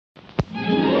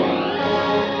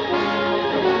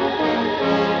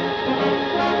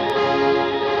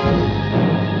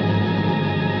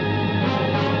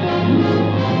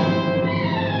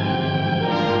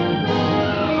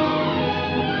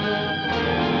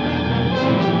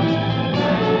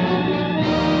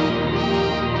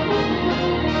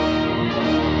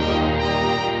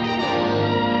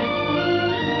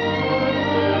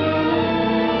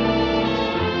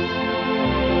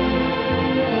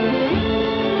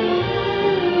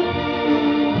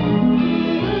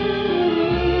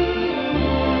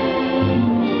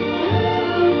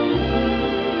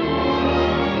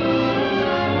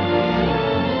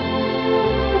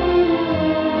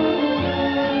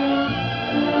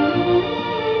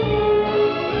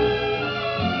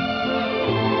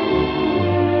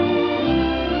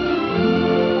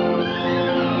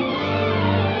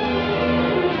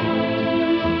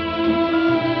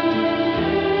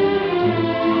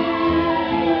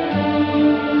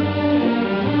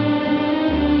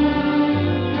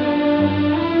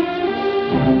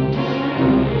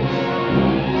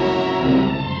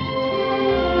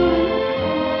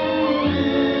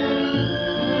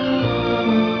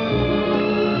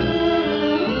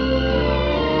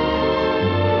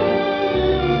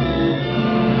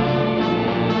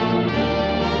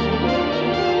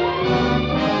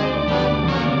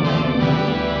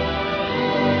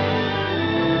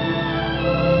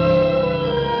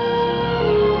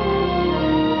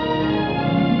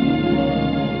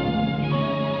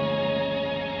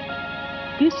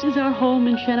This is our home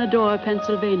in Shenandoah,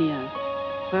 Pennsylvania,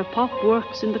 where Pop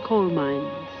works in the coal mines.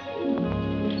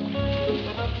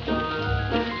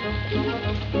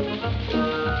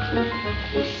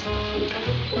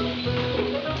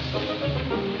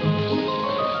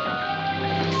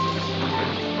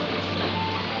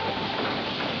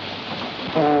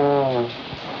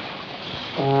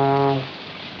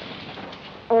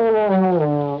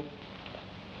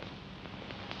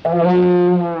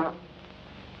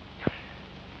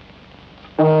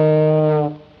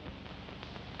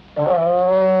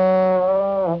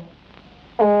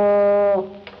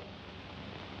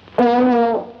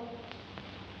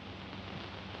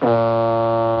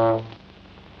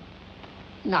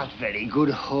 Not very good,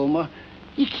 Homer.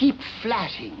 You keep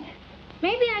flatting.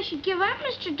 Maybe I should give up,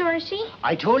 Mr. Dorsey.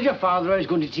 I told your father I was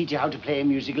going to teach you how to play a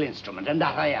musical instrument, and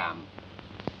that I am.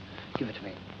 Give it to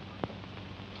me.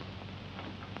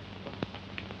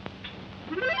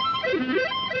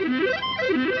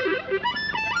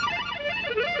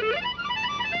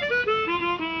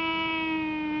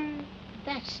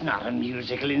 That's not a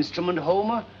musical instrument,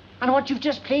 Homer. And what you've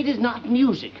just played is not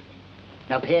music.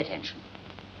 Now pay attention.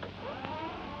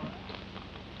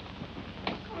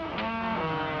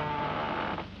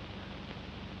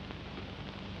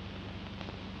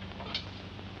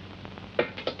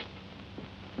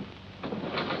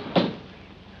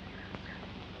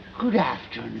 Good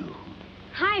afternoon.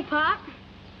 Hi, Pop.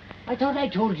 I thought I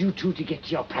told you two to get to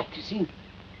your practicing.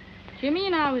 Jimmy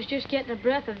and I was just getting a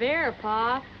breath of air,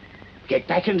 Pop. Get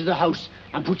back into the house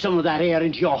and put some of that air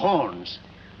into your horns.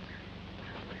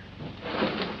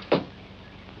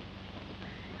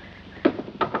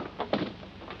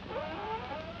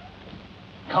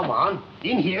 Come on,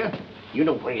 in here. You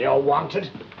know where you're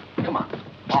wanted. Come on,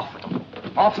 off with them.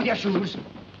 Off with your shoes.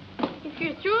 If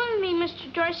you're through with me,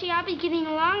 Mr. Dorsey, I'll be getting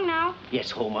along now.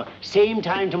 Yes, Homer. Same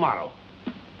time tomorrow.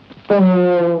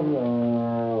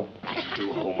 That'll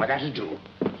do, Homer, that'll do.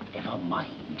 Never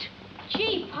mind.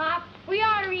 Gee, Pop, we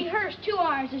ought to rehearse 2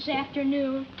 hours this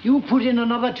afternoon. You put in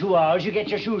another 2 hours, you get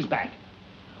your shoes back.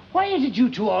 Why is it you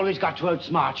two always got to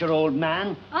outsmart your old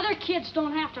man? Other kids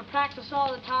don't have to practice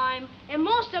all the time, and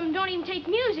most of them don't even take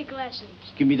music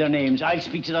lessons. Give me their names. I'll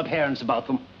speak to their parents about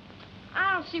them.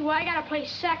 I don't see why I gotta play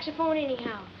saxophone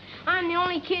anyhow. I'm the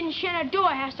only kid in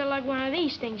Shenandoah has to lug one of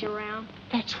these things around.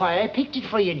 That's why I picked it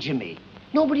for you, Jimmy.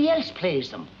 Nobody else plays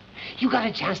them. You got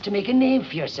a chance to make a name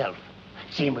for yourself.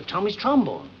 Same with Tommy's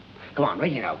trombone. Come on,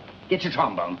 ready now. Get your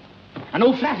trombone. And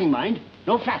no flatting, mind.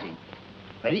 No flatting.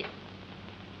 Ready?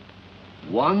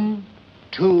 1,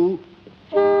 2...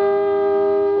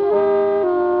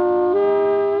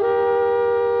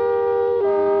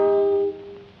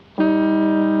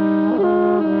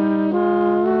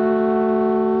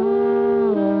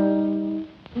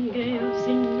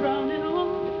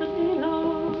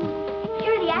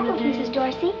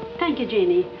 Thank you,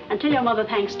 Janie. And tell your mother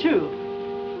thanks, too.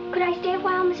 Could I stay a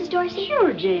while, Mrs. Dorsey?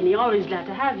 Sure, Janie. Always glad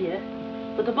to have you.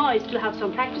 But the boys still have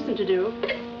some practicing to do.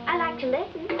 I like to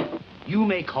listen. You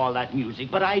may call that music,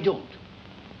 but I don't.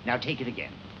 Now take it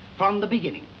again. From the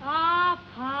beginning. Pop.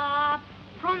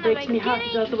 From the Breaks me heart,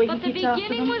 beginning, does the way he but the keeps after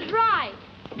beginning them. was right.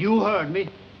 You heard me.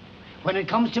 When it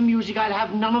comes to music, I'll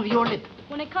have none of your lip.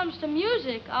 When it comes to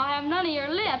music, I'll have none of your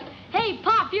lip. Hey,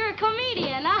 Pop, you're a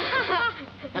comedian.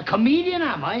 A comedian,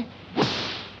 am I?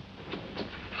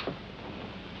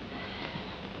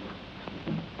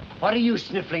 What are you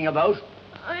sniffling about?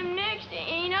 I'm next,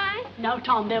 ain't I? Now,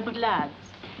 Tom, they're but lads.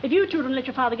 If you two don't let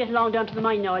your father get along down to the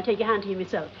mine now, I'll take a hand to him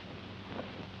myself.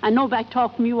 And no back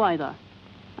talk from you either.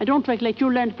 I don't recollect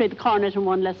you learn to play the cornet in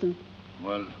one lesson.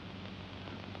 Well,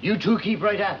 you two keep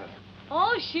right at it.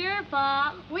 Oh, sure,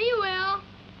 Pop. We will.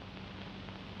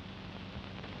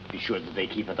 Be sure that they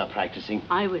keep at their practicing.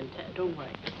 I will, Ted. Don't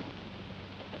worry.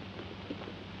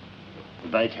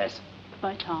 Goodbye, Tess.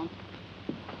 Bye, Tom.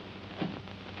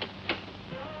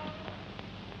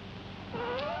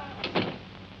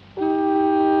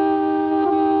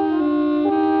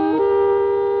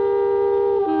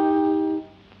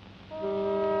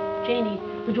 Janie,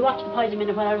 would you watch the pies a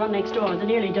minute while I run next door? They're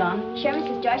nearly done. Sure,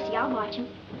 Mrs. Dorsey, I'll watch him.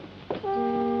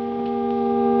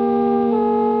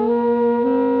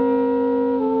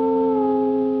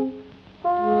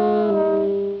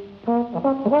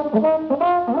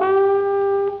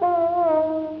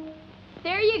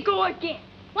 There you go again.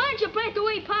 Why don't you play it the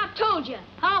way Pop told you?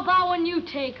 How about when you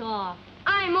take off?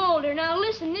 I'm older. Now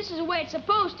listen, this is the way it's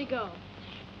supposed to go.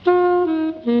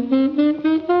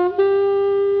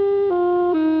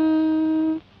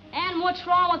 And what's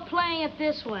wrong with playing it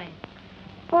this way?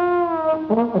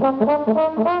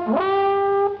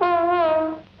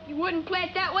 You wouldn't play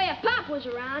it that way if Pop was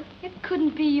around. It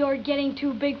couldn't be you're getting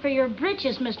too big for your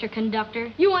britches, Mr.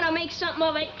 Conductor. You want to make something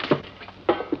of it?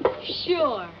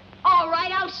 Sure. All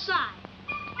right, outside.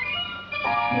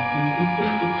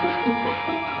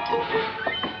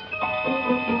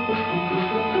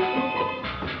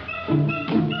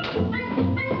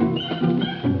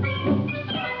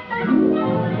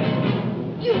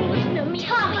 You listen to me.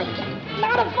 Tommy,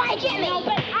 not if I get me. No,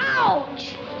 but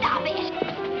ouch! Stop it.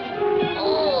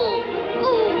 Oh,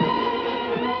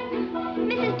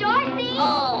 Mrs. Dorsey?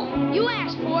 oh, you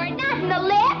asked for it. Not in the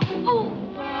lip. Oh,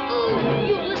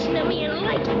 you listen to me and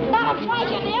like it. Not if I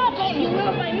get me. I'll take You you. will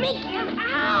if I make you.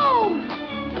 Ow!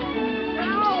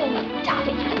 Ow! Stop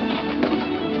it.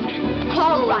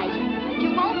 All right. If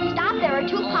you won't stop, there are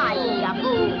 2 pies in the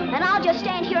oven. And I'll just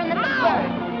stand here and let them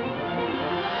burn.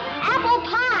 Apple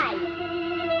pie.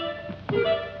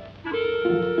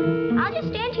 I'll just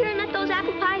stand here and let those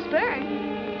apple pies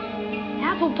burn.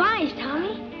 Apple pies,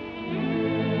 Tommy.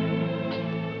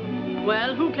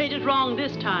 Well, who played it wrong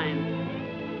this time?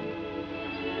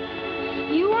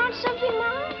 You want something,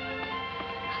 Mom?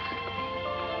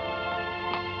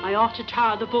 I ought to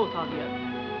tar the both of you.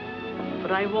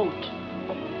 But I won't.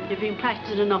 You've been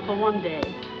practicing enough for one day.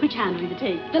 Which hand will you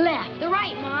take? The left, the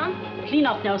right, Mom. Clean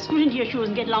up now, scoot into your shoes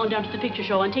and get along down to the picture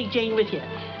show and take Jane with you.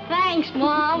 Thanks,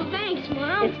 Mom. Thanks,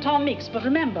 Mom. It's Tom Mix, but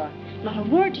remember, not a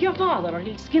word to your father or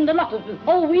he'll skin the lot of you.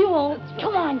 Oh, we won't.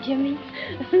 Come on, Jimmy.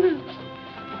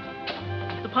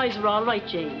 The pies are all right,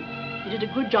 Jane. You did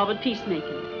a good job at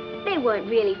peacemaking. They weren't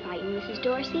really fighting, Mrs.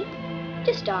 Dorsey.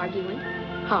 Just arguing.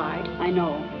 Hard. I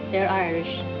know, they're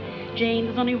Irish. Jane,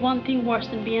 there's only one thing worse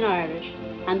than being Irish,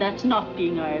 and that's not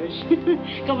being Irish.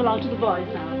 Come along to the boys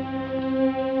now.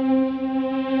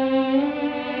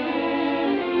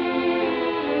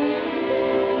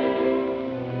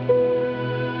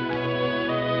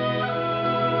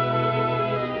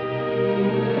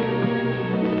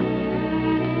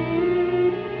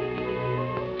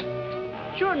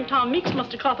 Sure, and Tom Mix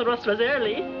must have caught the rustlers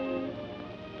early.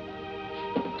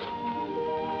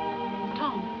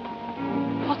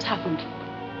 Tom, what's happened?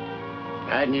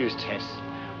 Bad news, Tess.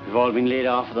 We've all been laid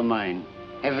off of the mine.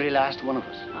 Every last one of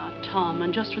us. Ah, Tom,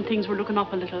 and just when things were looking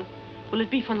up a little. Will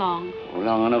it be for long?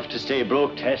 Long enough to stay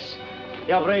broke, Tess.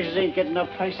 The operators ain't getting their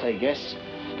price, I guess.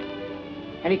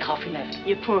 Any coffee left?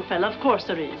 You poor fella, of course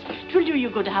there is. 'Twill do you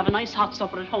good to have a nice hot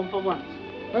supper at home for once.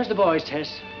 Where's the boys,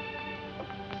 Tess?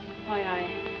 Why,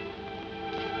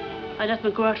 I let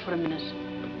them go out for a minute.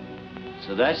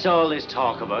 So that's all this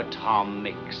talk about Tom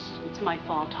Mix. It's my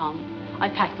fault, Tom. I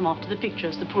packed them off to the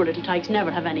pictures. The poor little tykes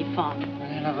never have any fun.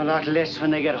 They'll have a lot less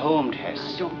when they get home,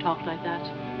 Tess. Don't talk like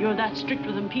that. You're that strict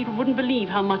with them, people wouldn't believe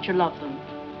how much you love them.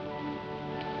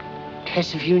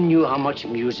 Tess, if you knew how much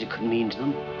music could mean to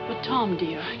them. But Tom,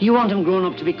 dear, You want them growing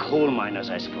up to be coal miners,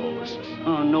 I suppose.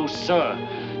 Oh, no, sir.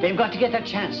 They've got to get that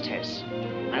chance, Tess.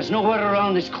 And there's nowhere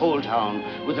around this coal town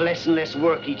with less and less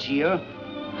work each year.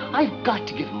 I've got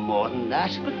to give them more than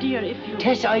that. but dear, if you...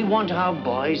 Tess, I want our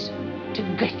boys to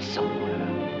get somewhere.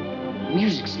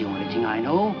 Music's the only thing I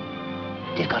know.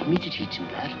 They've got me to teach them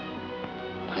that.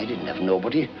 I didn't have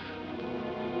nobody.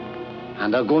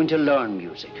 And they're going to learn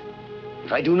music.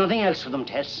 If I do nothing else for them,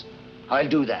 Tess, I'll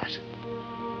do that.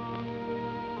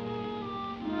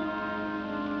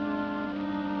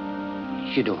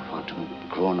 You don't want them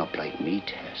growing up like me,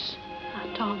 Tess. Ah,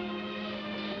 Tom,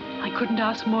 I couldn't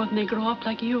ask more than they grow up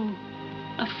like you.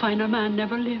 A finer man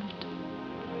never lived.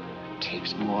 It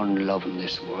takes more than love in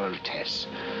this world, Tess.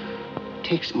 It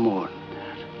takes more than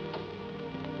that.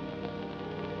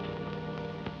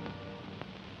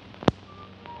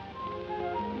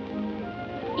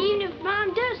 Even if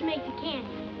Mom does make the candy,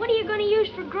 what are you going to use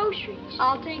for groceries?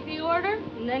 I'll take the order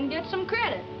and then get some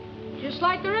credit. Just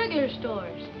like the regular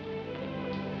stores.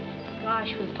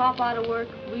 Gosh, with Pop out of work,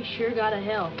 we sure gotta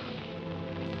help.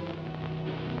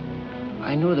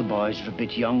 I know the boys are a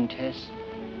bit young, Tess,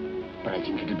 but I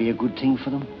think it'll be a good thing for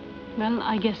them. Well,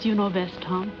 I guess you know best,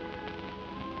 Tom.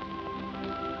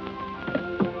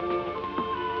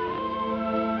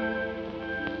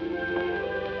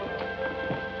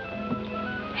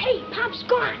 Hey, Pop's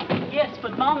gone. Yes,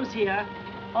 but Mom's here.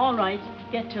 All right,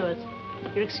 get to it.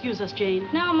 You'll excuse us, Jane.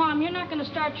 Now, Mom, you're not gonna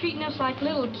start treating us like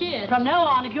little kids. From now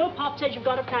on, if your pop says you've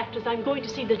got to practice, I'm going to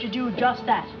see that you do just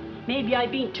that. Maybe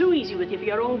I've been too easy with you for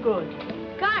your own good.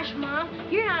 Gosh, Mom,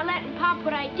 you're not letting Pop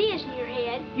put ideas in your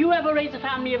head. You ever raise a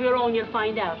family of your own, you'll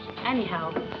find out.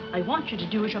 Anyhow, I want you to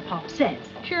do as your pop says.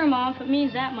 Sure, Mom, if it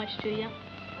means that much to you.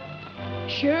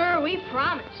 Sure, we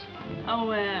promise.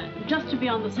 Oh, just to be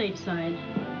on the safe side.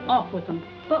 Off with them.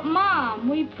 But, Mom,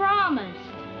 we promised.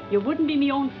 You wouldn't be me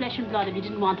own flesh and blood if you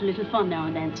didn't want a little fun now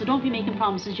and then, so don't be making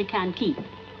promises you can't keep.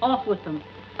 Off with them.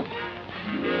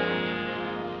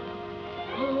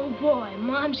 Oh, boy,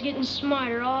 Mom's getting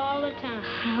smarter all the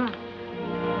time.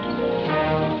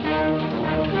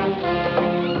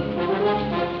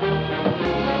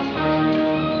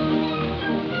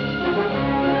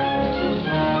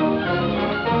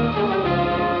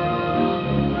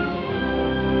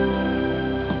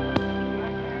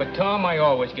 But, Tom, I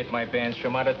always get my bands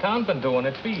from out of town. Been doing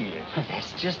it for years.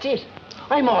 That's just it.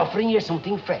 I'm offering you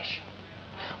something fresh.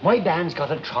 My band's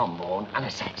got a trombone and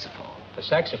a saxophone. A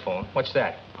saxophone? What's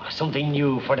that? Something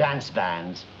new for dance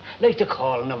bands, like the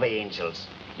Calling of Angels.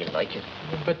 You like it?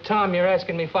 But, Tom, you're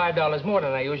asking me $5 more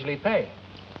than I usually pay.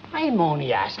 I'm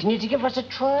only asking you to give us a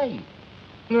try.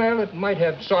 Well, it might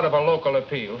have sort of a local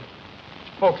appeal.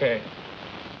 Okay.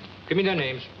 Give me their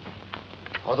names.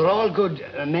 Oh, they're all good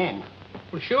men.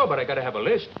 Well, sure, but I gotta have a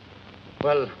list.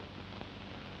 Well,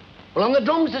 on the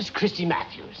drums, there's Christy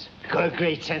Matthews. Got a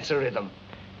great sense of rhythm.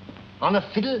 On the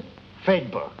fiddle, Fred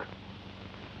Burke.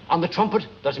 On the trumpet,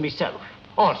 there's myself,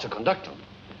 also conductor.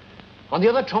 On the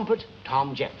other trumpet,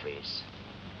 Tom Jeffries.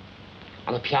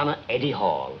 On the piano, Eddie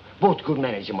Hall. Both good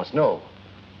men, as you must know.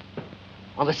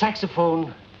 On the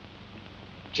saxophone,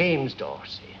 James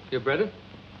Dorsey. Your brother?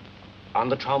 On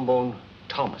the trombone,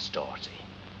 Thomas Dorsey.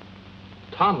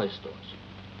 Thomas Dorsey.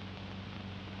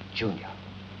 Junior.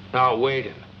 Now, wait a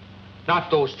minute. Not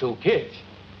those two kids.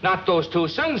 Not those two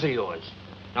sons of yours.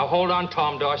 Now, hold on,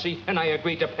 Tom Dorsey, and I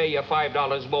agree to pay you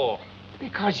 $5 more.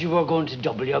 Because you were going to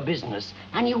double your business,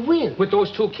 and you will. With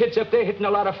those two kids up there hitting a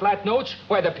lot of flat notes,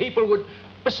 why, the people would...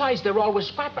 Besides, they're always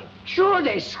scrapping. Sure,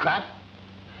 they scrap.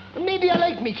 And maybe I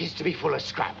like me kids to be full of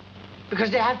scrap.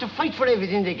 Because they have to fight for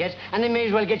everything they get, and they may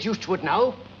as well get used to it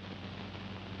now.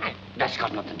 That's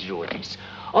got nothing to do with this.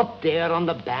 Up there on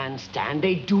the bandstand,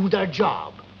 they do their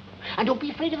job. And don't be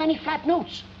afraid of any flat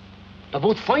notes. They're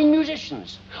both fine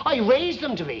musicians. I raised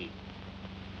them to be.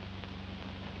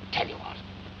 Tell you what.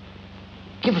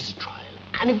 Give us a trial.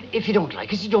 And if you don't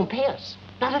like us, you don't pay us.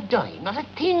 Not a dime, not a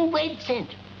thin red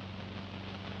cent.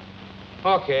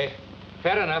 Okay,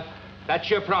 fair enough. That's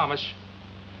your promise.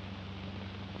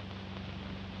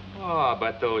 Oh,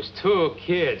 but those two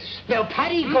kids. Now,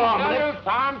 Paddy Gorman...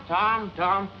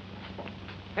 Tom.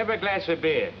 Have a glass of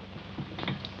beer.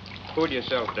 Cool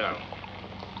yourself down.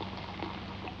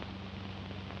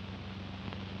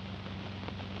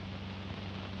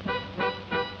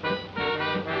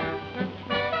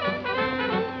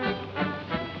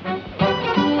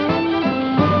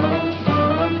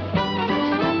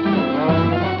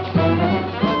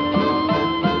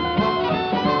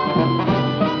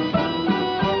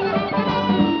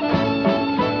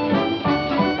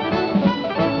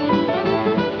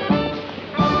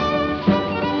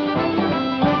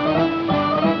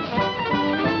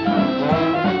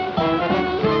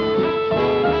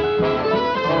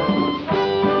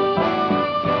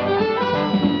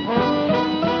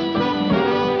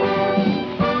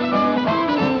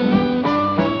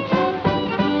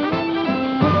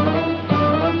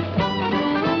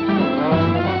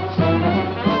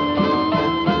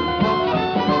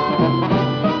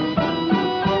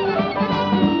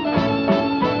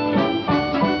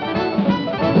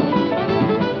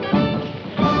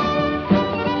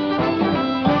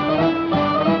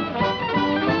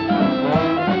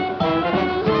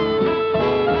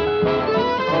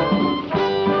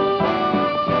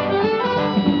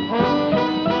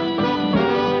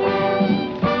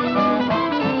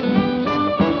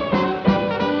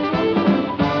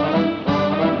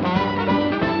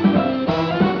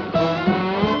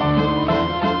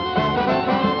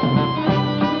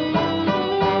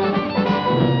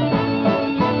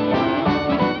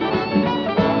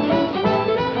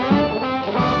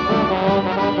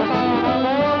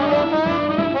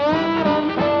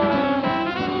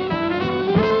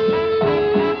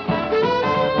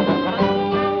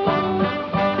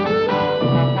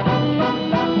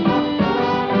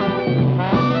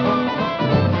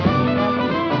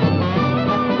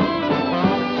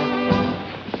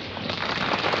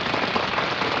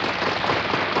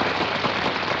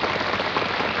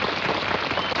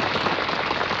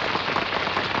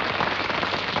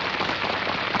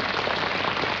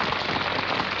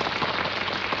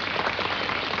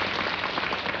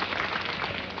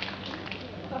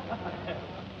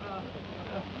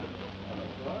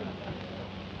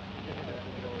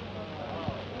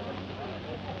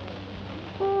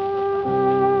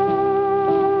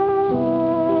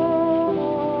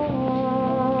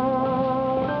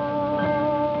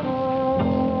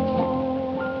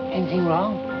 Anything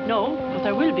wrong? No, but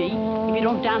there will be if you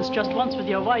don't dance just once with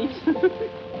your wife.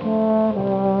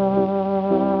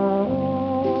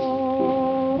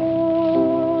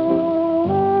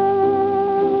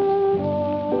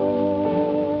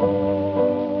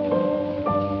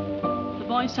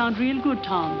 good,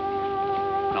 Tom.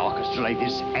 An orchestra like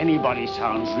this, anybody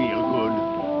sounds real good.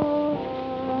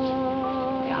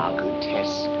 They are good,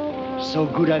 Tess. So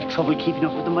good I've trouble keeping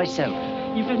up with them myself.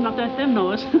 You better not let them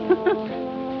know it.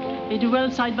 They do well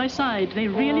side by side. They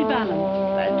really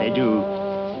balance. And they do.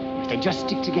 If they just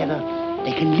stick together,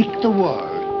 they can lick the world.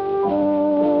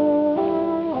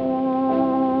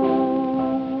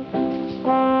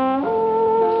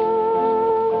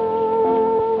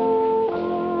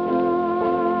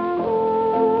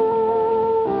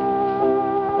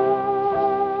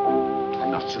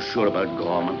 I'm not so sure about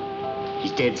Gorman.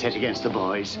 He's dead set against the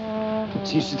boys.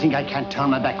 Seems to think I can't turn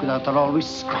my back without they're always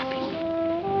scrapping.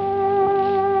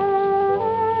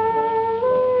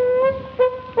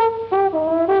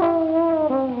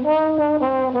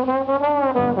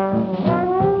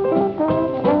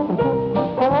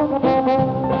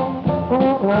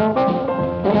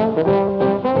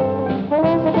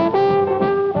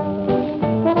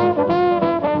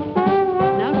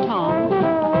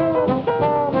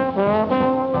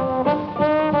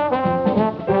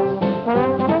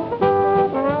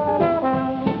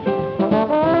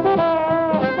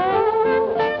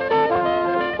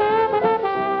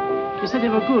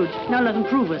 Now let them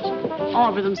prove it,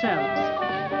 all for themselves.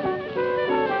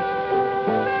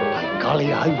 By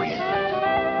golly, I will.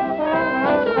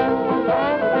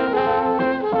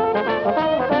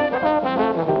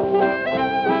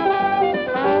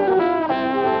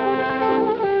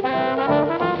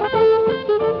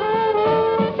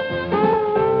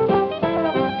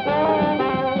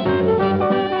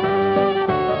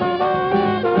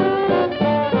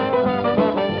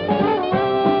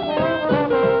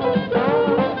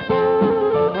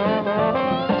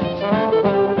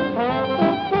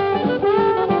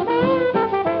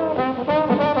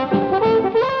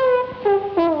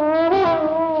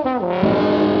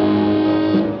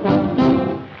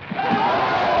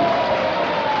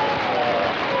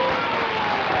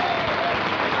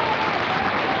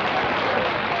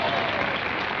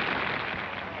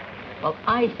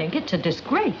 I think it's a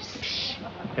disgrace. Shh.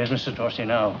 There's Mrs. Dorsey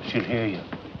now. She'll hear you.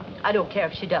 I don't care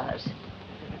if she does.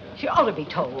 She ought to be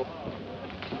told.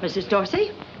 Mrs.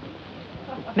 Dorsey,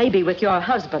 maybe with your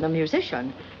husband a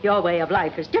musician, your way of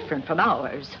life is different from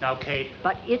ours. Now, Kate.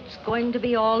 But it's going to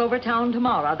be all over town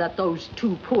tomorrow that those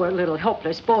two poor little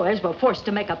helpless boys were forced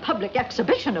to make a public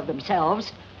exhibition of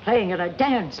themselves, playing in a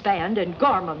dance band in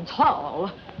Gorman's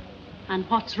Hall. And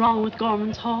what's wrong with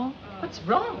Gorman's Hall? What's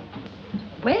wrong?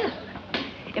 Well,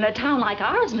 in a town like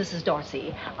ours, Mrs.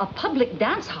 Dorsey, a public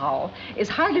dance hall is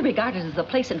hardly regarded as a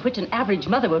place in which an average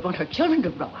mother would want her children to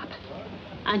grow up.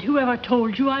 And whoever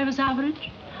told you I was average?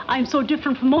 I'm so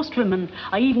different from most women.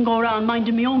 I even go around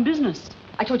minding my own business.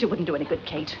 I told you it wouldn't do any good,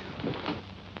 Kate.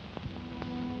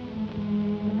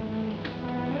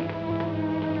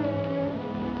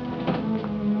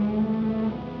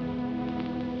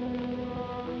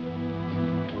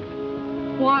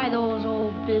 Why those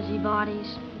old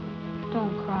busybodies?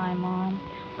 Don't cry, Mom.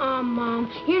 Oh, Mom,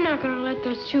 you're not going to let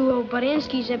those two old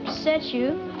Barinskis upset you.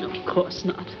 Of course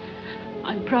not.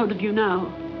 I'm proud of you now.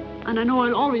 And I know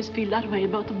I'll always feel that way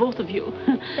about the both of you.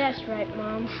 That's right,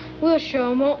 Mom. We'll show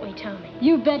them, won't we, Tommy?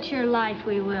 You bet your life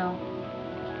we will.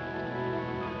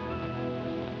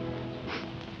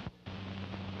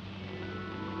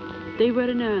 They were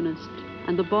in earnest,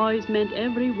 and the boys meant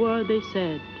every word they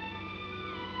said.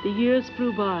 The years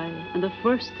flew by, and the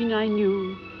first thing I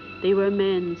knew, they were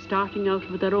men starting out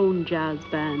with their own jazz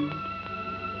band.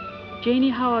 Janie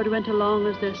Howard went along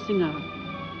as their singer,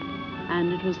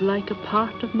 and it was like a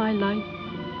part of my life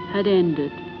had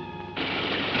ended.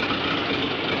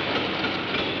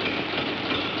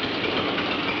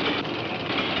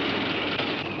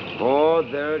 Oh,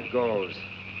 there it goes.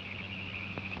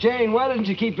 Jane, why didn't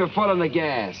you keep your foot on the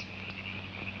gas?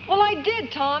 Well, I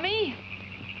did, Tommy.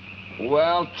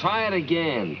 Well, try it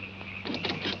again.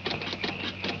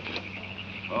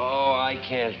 Oh, I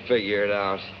can't figure it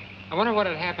out. I wonder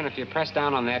what'd happen if you pressed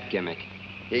down on that gimmick.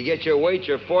 You get your weight,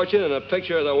 your fortune, and a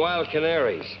picture of the wild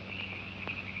canaries.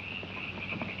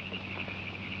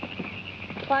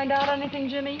 Find out anything,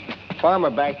 Jimmy? Farmer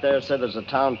back there said there's a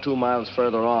town 2 miles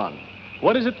further on.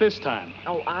 What is it this time?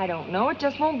 Oh, I don't know. It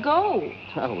just won't go.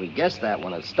 Well, we guessed that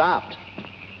when it stopped.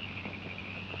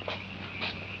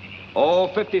 Oh,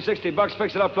 $50-60,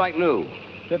 fix it up like new.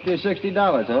 $50 or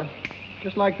 $60, huh?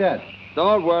 Just like that.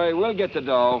 Don't worry, we'll get the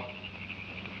dough.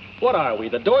 What are we,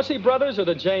 the Dorsey brothers or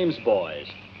the James boys?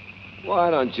 Why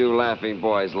don't you laughing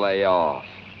boys lay off?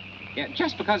 Yeah,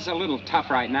 just because it's a little tough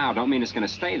right now don't mean it's going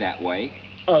to stay that way.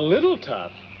 A little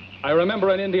tough? I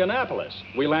remember in Indianapolis,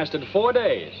 we lasted 4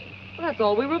 days. Well, that's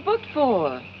all we were booked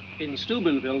for. In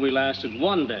Steubenville, we lasted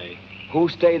 1 day. Who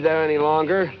stayed there any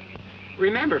longer?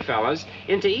 Remember, fellas,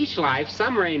 into each life,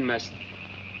 some rain must...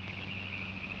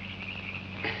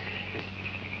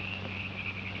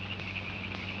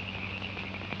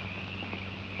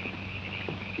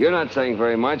 You're not saying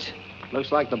very much.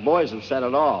 Looks like the boys have said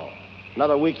it all.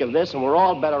 Another week of this, and we're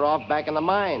all better off back in the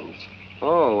mines.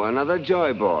 Oh, another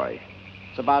joy boy.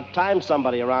 It's about time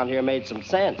somebody around here made some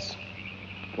sense.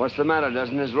 What's the matter?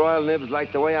 Doesn't his royal nibs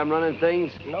like the way I'm running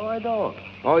things? No, I don't.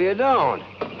 Oh, you don't?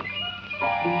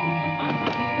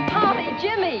 Tommy,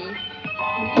 Jimmy.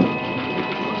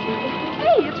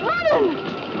 Hey, it's running.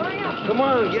 Hurry up. Come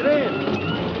on, get in.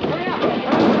 Hurry up.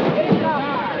 Get in the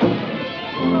car.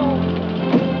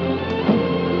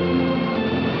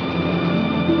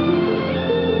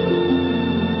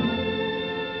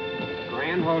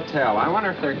 Grand Hotel. I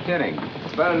wonder if they're kidding.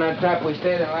 It's better than that trap we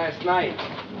stayed in last night.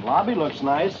 The lobby looks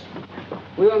nice.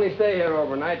 We only stay here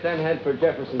overnight, then head for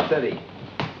Jefferson City.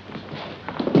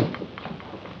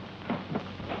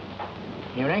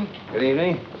 Evening. Good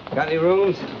evening. Got any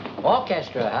rooms?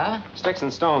 Orchestra, huh? Sticks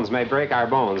and stones may break our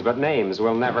bones, but names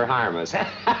will never harm us.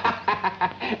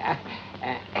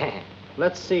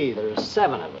 Let's see, there's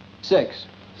 7 of them. 6.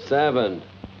 7.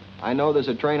 I know there's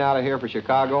a train out of here for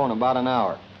Chicago in about an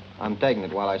hour. I'm taking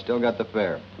it while I still got the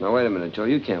fare. Now, wait a minute, Joe.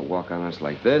 You can't walk on us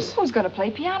like this. Who's going to play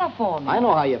piano for me? I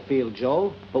know how you feel,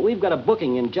 Joe, but we've got a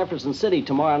booking in Jefferson City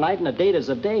tomorrow night, and a date is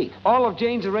a date. All of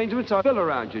Jane's arrangements are built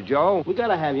around you, Joe. We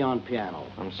gotta have you on piano.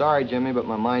 I'm sorry, Jimmy, but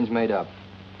my mind's made up.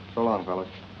 So long, fellas.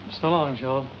 So long,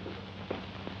 Joe.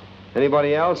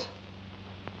 Anybody else?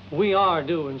 We are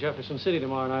due in Jefferson City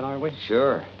tomorrow night, aren't we?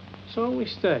 Sure. So we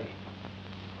stay.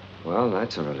 Well,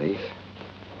 that's a relief.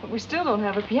 But we still don't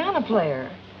have a piano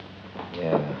player.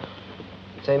 Yeah.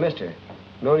 Say, mister,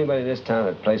 know anybody in this town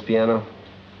that plays piano?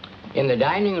 In the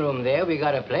dining room there, we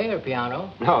got a player piano.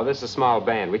 No, this is a small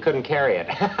band. We couldn't carry it.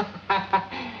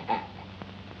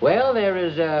 Well, there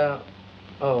is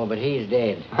oh, but he's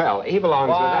dead. Well, he belongs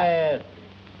Quiet.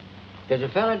 There's a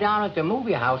fella down at the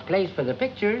movie house, plays for the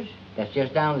pictures. That's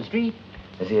just down the street.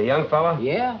 Is he a young fella?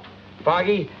 Yeah.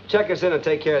 Foggy, check us in and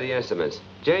take care of the instruments.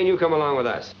 Jane, you come along with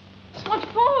us. What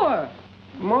for?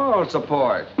 Moral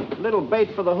support. Little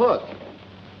bait for the hook.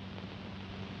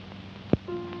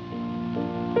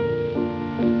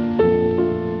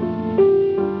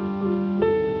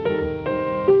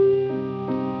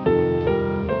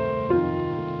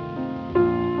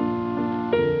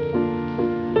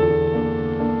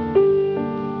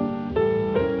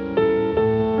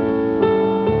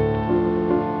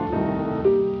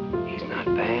 He's not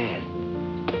bad.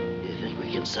 You think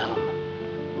we can sell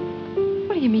him?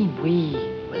 What do you mean, we?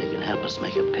 Well, you can help us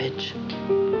make a pitch.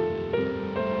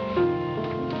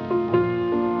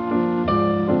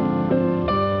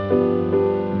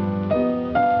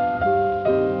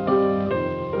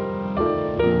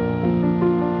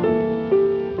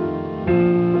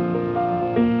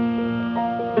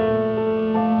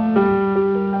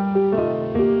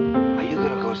 Are you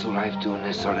gonna go through life doing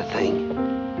this sort of thing?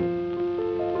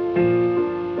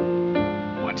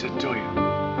 What's it to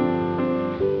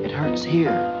you? It hurts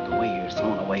here, the way you're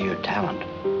throwing away your talent.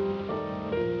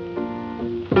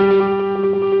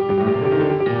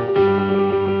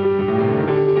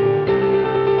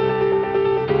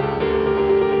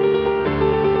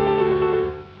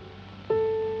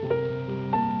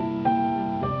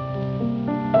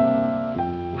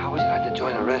 How would you like to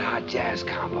join a red hot jazz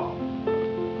combo?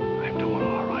 I'm doing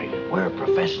all right. We're a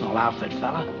professional outfit,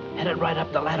 fella. Headed right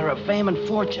up the ladder of fame and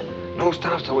fortune. No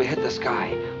stops till we hit the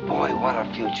sky. Boy, what a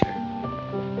future.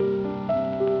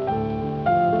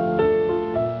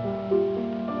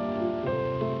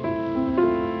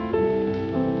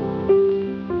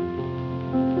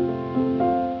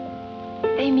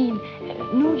 They mean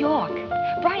New York.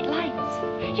 Bright lights.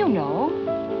 You know.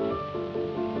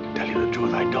 Tell you the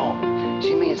truth, I don't.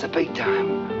 She means the big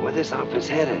time, where this outfit's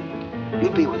headed.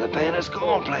 You'll be with a band that's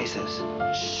going places.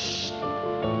 Shh.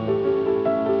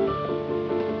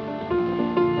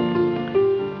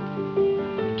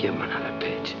 Give him another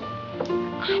pitch.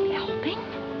 I'm helping.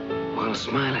 Well,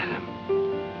 smile at him.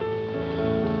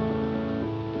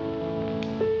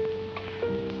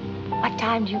 What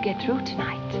time do you get through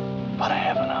tonight? About a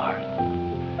half an hour.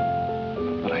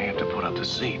 But I have to put up the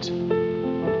seats.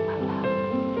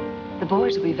 The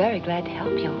boys will be very glad to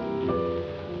help you.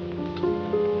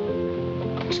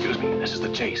 Excuse me, this is the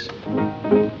chase.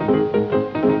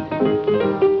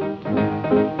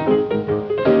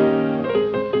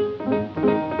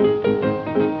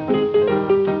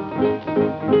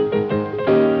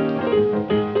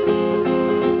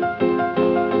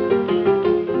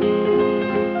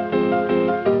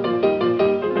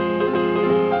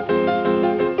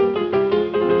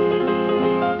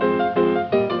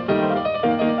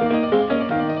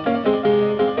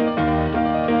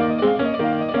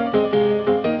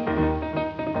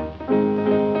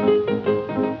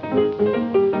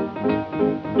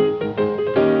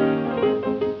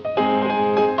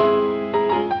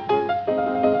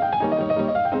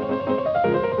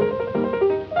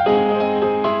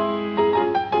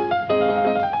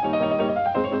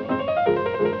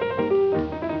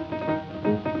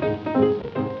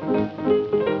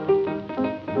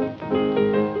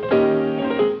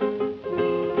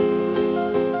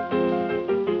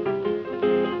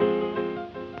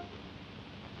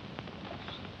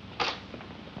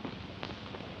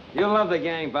 love the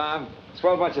gang, Bob.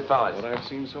 Swell bunch of fellas. What I've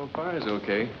seen so far is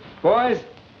okay. Boys,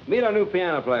 meet our new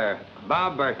piano player,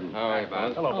 Bob Burton. All right,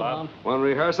 Bob. Hello, Bob. One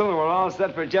rehearsal and we're all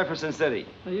set for Jefferson City.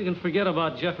 Well, you can forget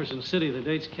about Jefferson City. The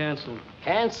date's canceled.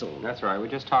 Canceled? That's right. We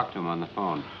just talked to him on the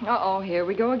phone. Uh-oh, here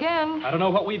we go again. I don't know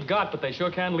what we've got, but they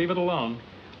sure can leave it alone.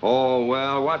 Oh,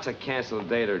 well, what's a canceled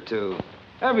date or two?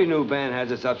 Every new band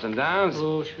has its ups and downs.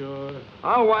 Oh, sure.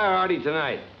 I'll wire Artie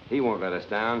tonight. He won't let us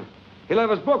down. He'll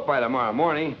have his book by tomorrow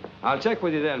morning. I'll check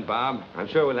with you then, Bob. I'm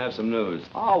sure we'll have some news.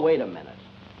 Oh, wait a minute.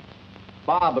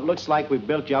 Bob, it looks like we've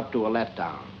built you up to a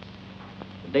letdown.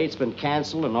 The date's been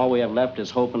canceled, and all we have left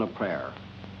is hope and a prayer.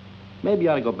 Maybe you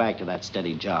ought to go back to that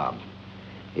steady job.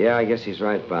 Yeah, I guess he's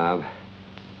right, Bob.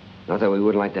 Not that we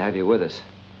wouldn't like to have you with us.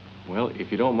 Well, if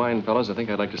you don't mind, fellas, I think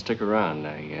I'd like to stick around.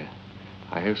 I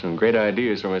have some great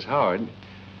ideas for Miss Howard.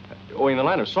 Oh, in the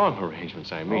line of song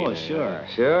arrangements, I mean. Oh, sure.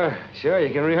 Sure.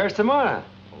 You can rehearse tomorrow.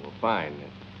 Oh, well, fine.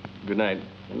 Good night.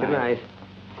 Good night.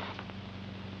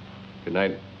 Good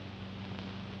night.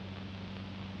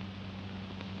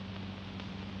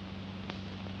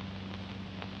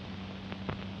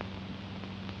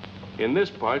 In this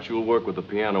part, you'll work with the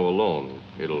piano alone.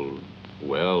 It'll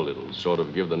sort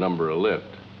of give the number a lift.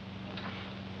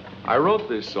 I wrote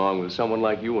this song with someone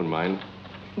like you in mind.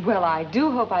 Well, I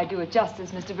do hope I do it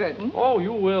justice, Mr. Burton. Oh,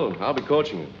 you will. I'll be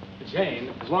coaching you.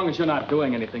 Jane, as long as you're not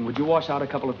doing anything, would you wash out a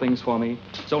couple of things for me?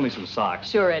 It's only some socks.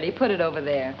 Sure, Eddie. Put it over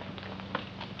there.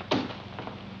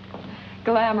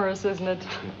 Glamorous, isn't it?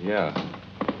 Yeah.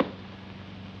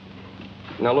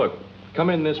 Now, look. Come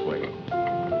in this way.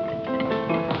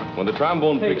 When the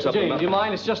trombone picks up... Jane, do you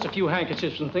mind? It's just a few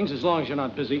handkerchiefs and things, as long as you're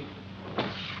not busy.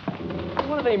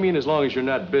 What do they mean, as long as you're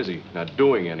not busy, not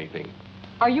doing anything?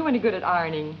 Are you any good at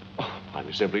ironing? Oh,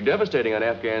 I'm simply devastating on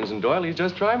Afghans and doilies.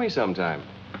 Just try me sometime.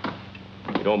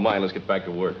 If you don't mind, let's get back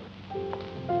to work.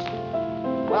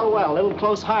 Well, a little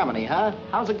close harmony, huh?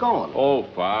 How's it going? Oh,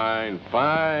 fine.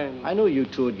 I knew you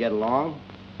two would get along.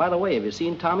 By the way, have you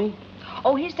seen Tommy?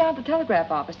 Oh, he's down at the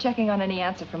telegraph office checking on any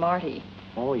answer from Artie.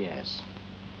 Oh, yes.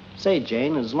 Say,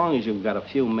 Jane, as long as you've got a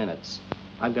few minutes,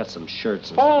 I've got some shirts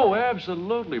and... Oh,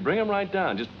 absolutely. Bring them right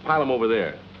down. Just pile them over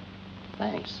there.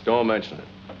 Thanks. Don't mention it.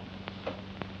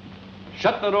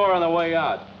 Shut the door on the way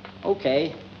out.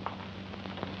 Okay.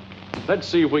 Let's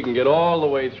see if we can get all the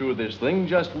way through this thing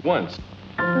just once.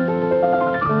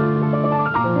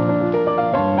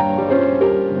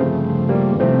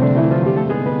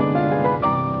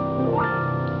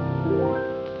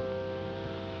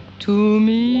 To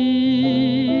me,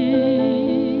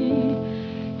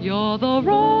 you're the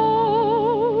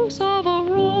rose of a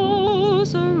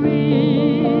rosary,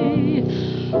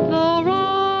 the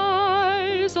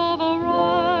rise of a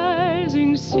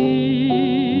rising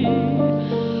sea,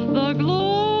 the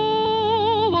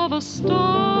glow of a star.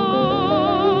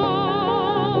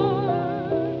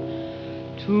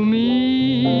 To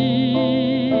me,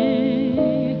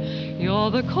 you're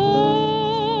the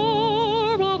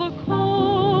core of a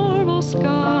coral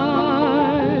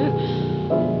sky,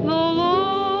 the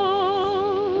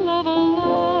lull of a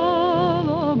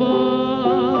lullaby.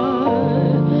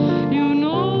 You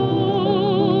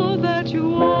know that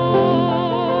you are.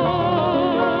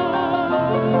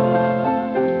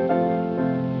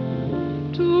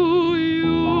 To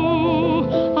you,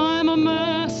 I'm a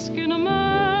mask in a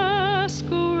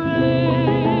masquerade,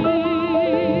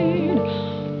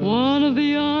 one of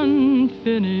the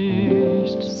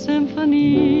unfinished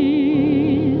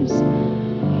symphonies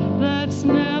that's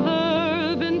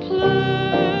never been played.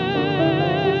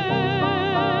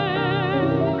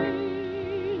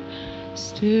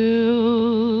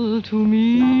 Still, to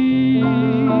me,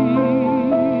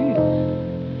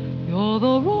 you're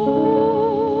the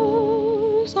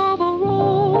rose of a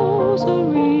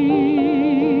rosary.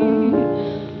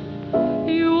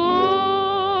 You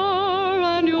are,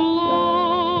 and you'll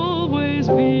always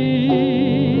be,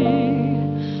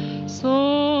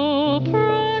 so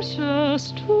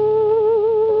precious to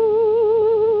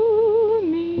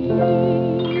me.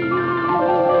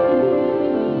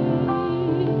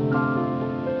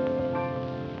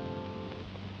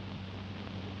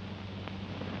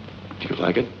 Do you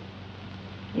like it?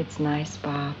 It's nice,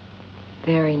 Bob.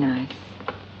 Very nice.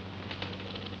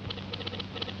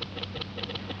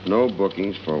 No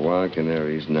bookings for Wild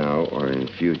Canaries now or in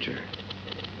future.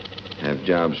 Have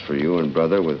jobs for you and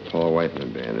brother with Paul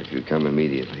Whiteman Band if you come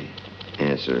immediately.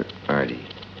 Answer, Artie.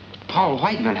 Paul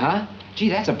Whiteman, huh? Gee,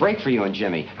 that's a break for you and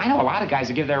Jimmy. I know a lot of guys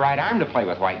who give their right arm to play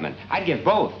with Whiteman. I'd give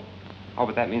both. Oh,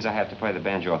 but that means I have to play the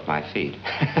banjo with my feet.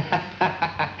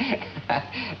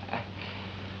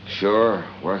 Sure,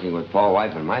 working with Paul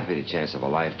Whiteman might be the chance of a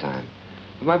lifetime.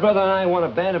 But my brother and I want a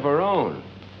band of our own.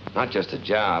 Not just a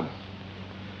job.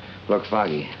 Look,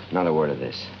 Foggy, not a word of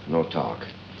this. No talk.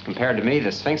 Compared to me,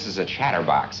 the Sphinx is a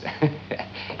chatterbox.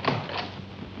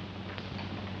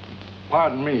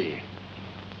 Pardon me.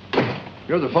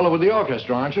 You're the fellow with the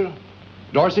orchestra, aren't you?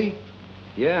 Dorsey?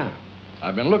 Yeah.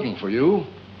 I've been looking for you.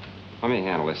 Let me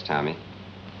handle this, Tommy.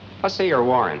 Let's see your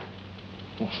warrant.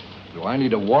 Do I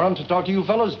need a warrant to talk to you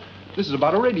fellas? This is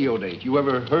about a radio date. You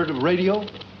ever heard of radio?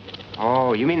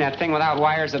 Oh, you mean that thing without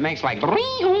wires that makes like...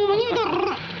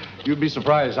 You'd be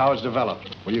surprised how it's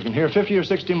developed. Well, you can hear 50 or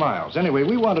 60 miles. Anyway,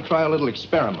 we want to try a little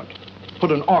experiment.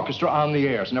 Put an orchestra on the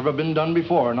air. It's never been done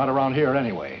before, not around here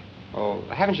anyway. Oh,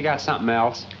 haven't you got something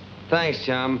else? Thanks,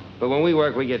 chum. But when we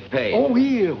work, we get paid. Oh,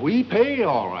 we pay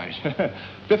all right.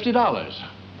 $50.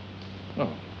 Well,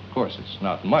 of course, it's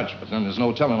not much, but then there's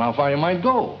no telling how far you might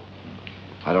go.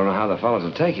 I don't know how the fellas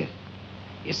will take it.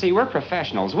 You see, we're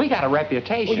professionals. We got a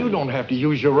reputation. Well, you don't have to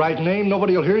use your right name.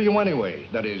 Nobody will hear you anyway.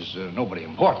 That is, nobody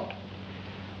important.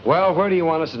 Well, where do you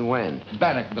want us and when?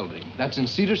 Bannock Building. That's in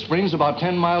Cedar Springs, about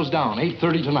 10 miles down,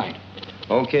 8:30 tonight.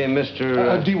 Okay,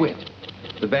 Mr. DeWitt.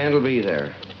 The band will be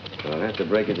there. But I'll have to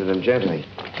break it to them gently.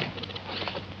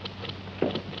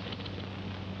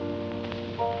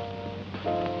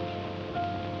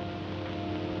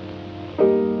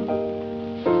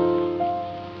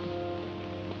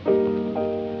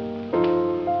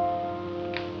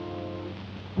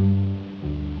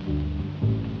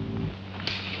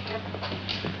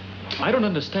 I don't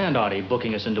understand Artie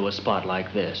booking us into a spot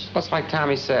like this. Well, it's like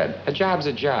Tommy said. A job's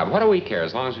a job. What do we care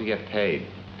as long as we get paid?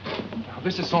 Now,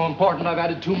 this is so important, I've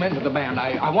added 2 men to the band.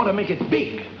 I want to make it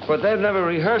big. But they've never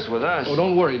rehearsed with us. Oh,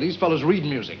 don't worry. These fellas read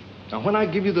music. Now, when I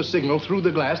give you the signal through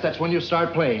the glass, that's when you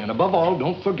start playing. And above all,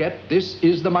 don't forget, this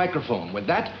is the microphone. With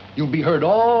that, you'll be heard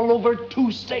all over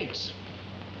 2 states.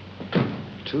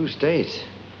 2 states?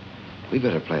 We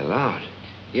better play loud.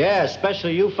 Yeah,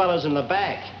 especially you fellas in the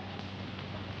back.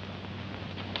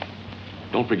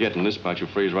 Don't forget, in this part, you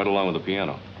phrase right along with the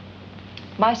piano.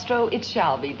 Maestro, it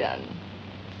shall be done.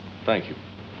 Thank you.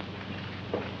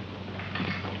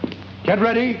 Get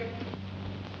ready.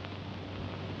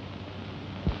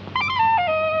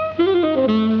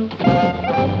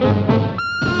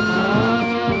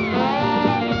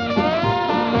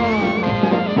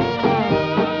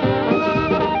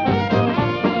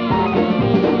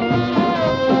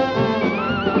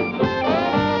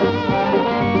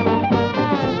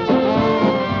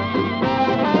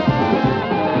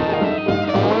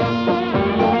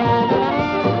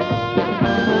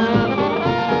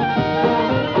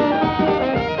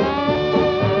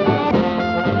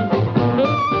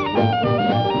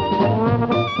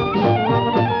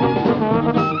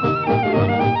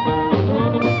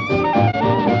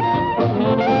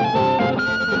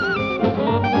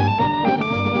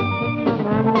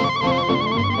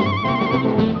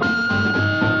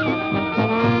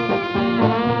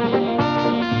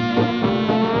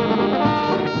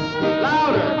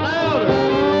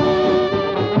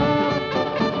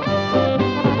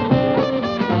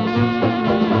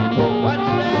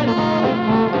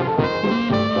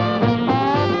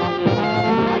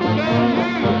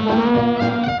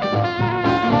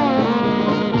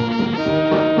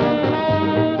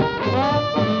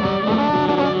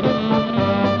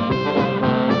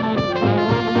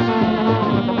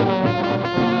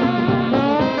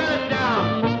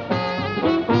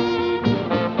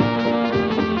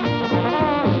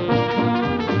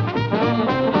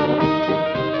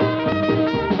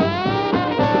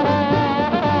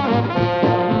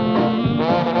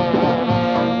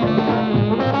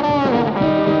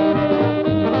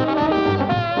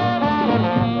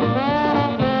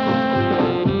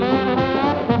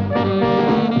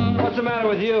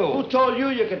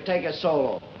 Take a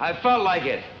solo. I felt like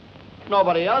it.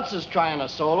 Nobody else is trying a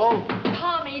solo.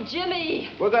 Tommy, Jimmy.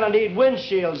 We're gonna need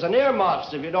windshields and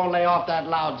earmuffs if you don't lay off that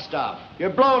loud stuff. You're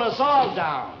blowing us all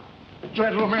down.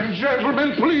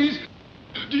 Gentlemen, please.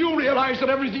 Do you realize that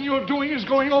everything you're doing is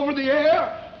going over the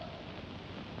air?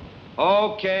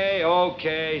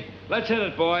 Okay. Let's hit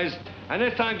it, boys. And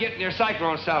this time get in your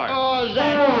cyclone cellar. Oh, is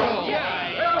that...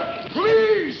 Yeah.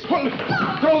 Please! Throw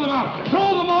them out!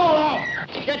 Throw them all out!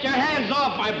 Get your hands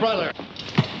off my brother!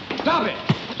 Stop it!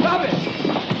 Stop it!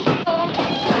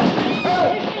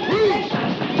 Help! Please!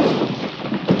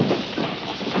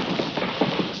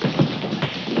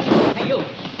 Hey, you!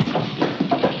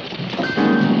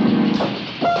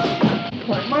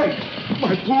 My Mike!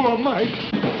 My poor Mike!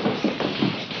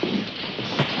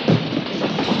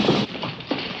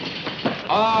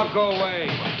 Oh, go away.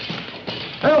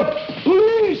 Help!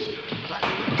 Please!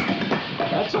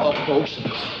 That's all, folks.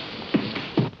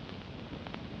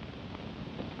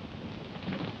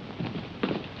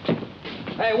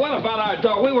 Hey, what about our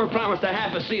dough? We were promised a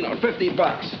half a C note,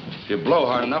 $50. If you blow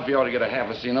hard enough, you ought to get a half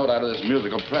a C note out of this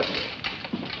musical pretzel.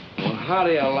 Well, how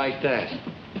do you like that?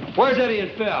 Where's Eddie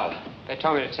and Phil? They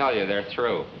told me to tell you they're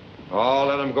through. Oh,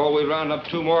 let them go. We round up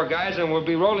 2 more guys, and we'll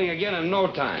be rolling again in no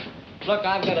time. Look,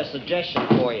 I've got a suggestion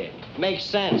for you. Makes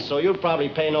sense, so you'll probably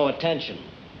pay no attention.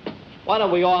 Why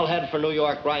don't we all head for New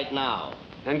York right now?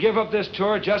 And give up this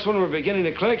tour just when we're beginning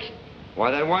to click? Why,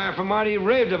 that wire from Marty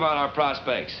raved about our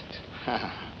prospects.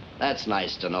 That's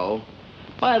nice to know.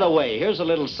 By the way, here's a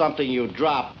little something you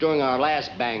dropped during our last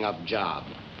bang-up job.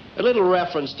 A little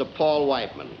reference to Paul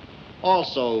Whiteman.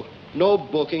 Also, no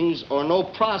bookings or no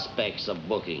prospects of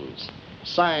bookings.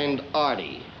 Signed,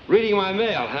 Artie. Reading my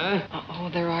mail, huh?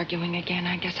 Uh-oh, they're arguing again.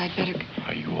 I guess I'd better...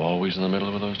 Are you always in the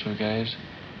middle with those 2 guys?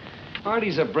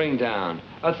 Artie's a bring-down.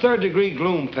 A third-degree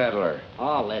gloom peddler.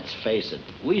 Oh, let's face it.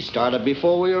 We started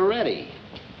before we were ready.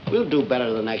 We'll do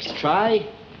better the next try.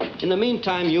 In the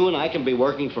meantime, you and I can be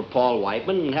working for Paul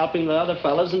Whiteman and helping the other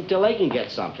fellas until they can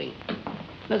get something.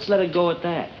 Let's let it go at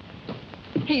that.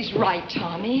 He's right,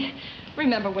 Tommy.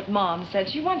 Remember what Mom said.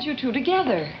 She wants you 2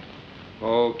 together.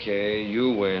 Okay,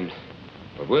 you win.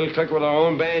 But we'll click with our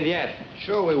own band yet.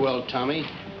 Sure we will, Tommy.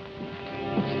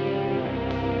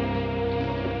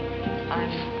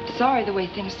 I'm sorry the way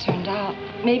things turned out.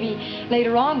 Maybe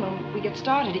later on when we get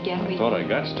started again, we... I thought I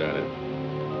got started.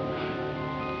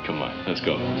 Come on, let's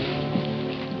go.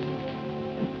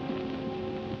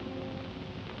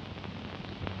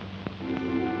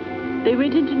 They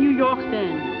went into New York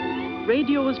then.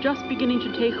 Radio was just beginning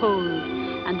to take hold,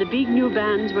 and the big new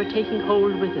bands were taking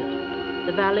hold with it.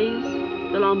 The Valleys,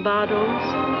 the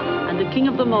Lombardos, and the king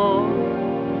of them all,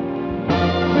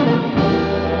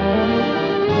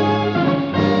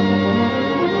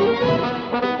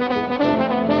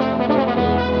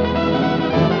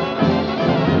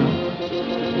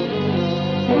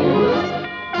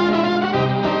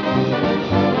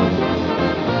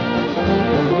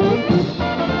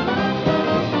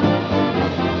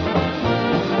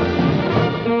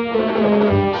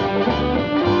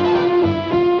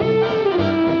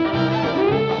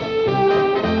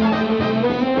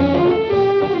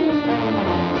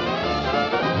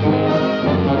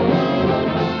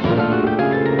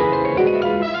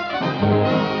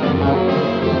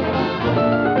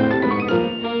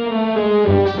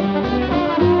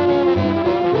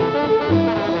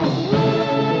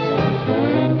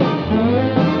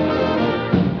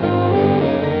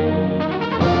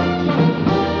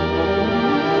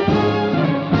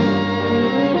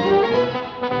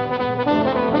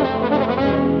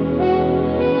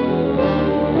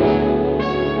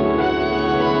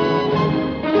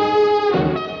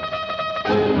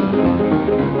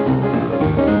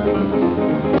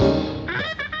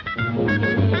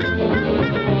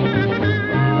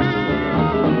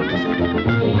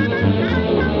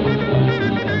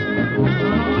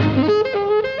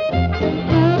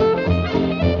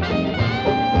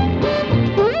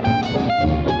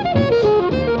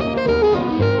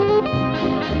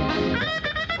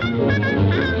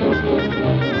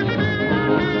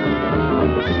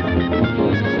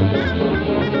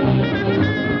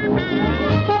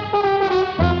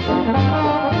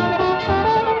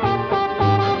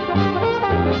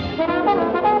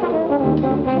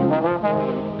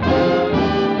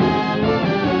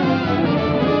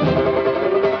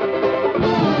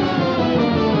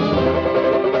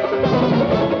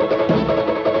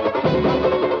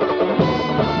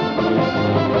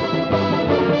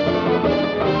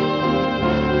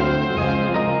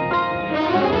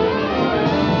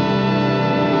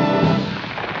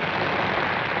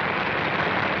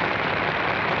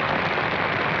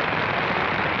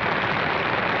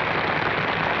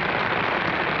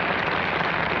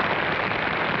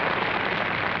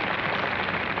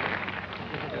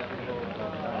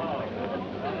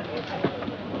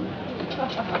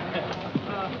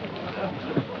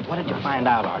 What did you find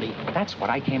out, Artie? That's what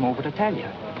I came over to tell you.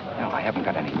 Now, I haven't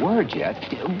got any word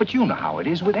yet, but you know how it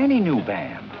is with any new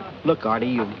band. Look, Artie,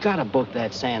 you've got to book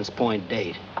that Sands Point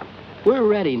date. We're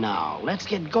ready now. Let's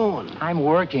get going. I'm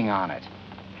working on it.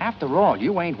 After all,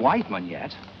 you ain't Whiteman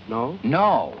yet. No?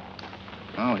 No.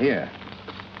 Oh, here.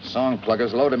 Song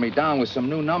Pluggers loaded me down with some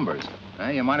new numbers.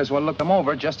 You might as well look them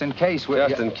over just in case we...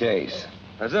 Just in case.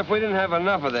 As if we didn't have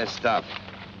enough of this stuff.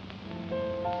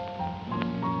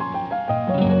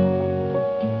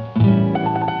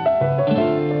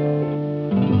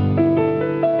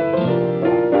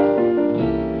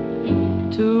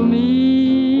 To me,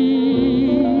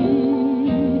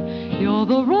 you're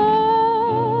the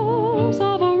rose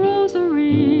of a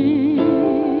rosary,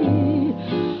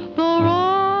 the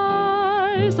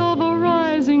rise of a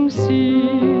rising sea.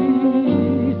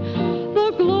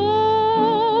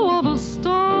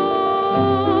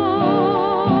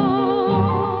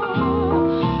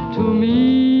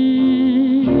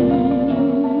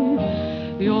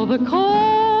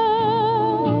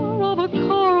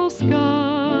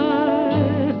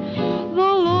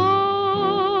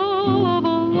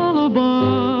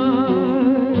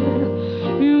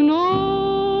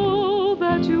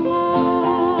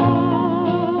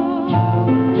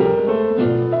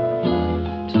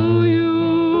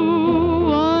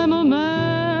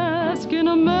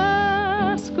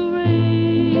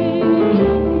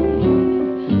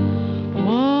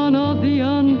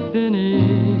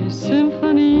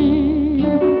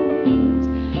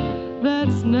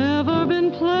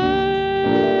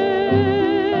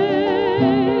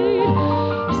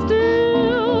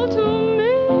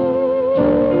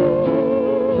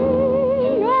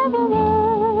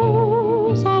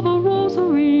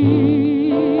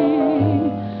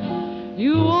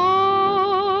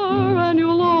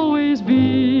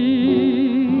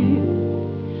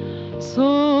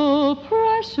 so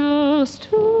precious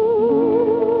to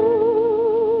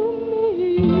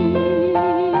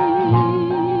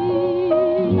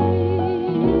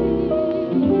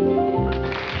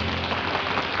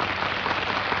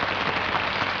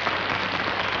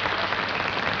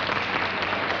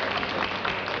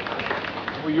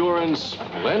You're in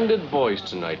splendid voice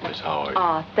tonight, Miss Howard.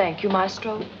 Ah, thank you,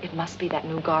 Maestro. It must be that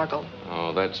new gargle.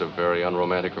 Oh, that's a very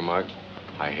unromantic remark.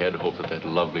 I had hoped that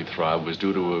lovely throb was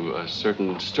due to a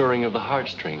certain stirring of the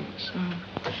heartstrings. Mm.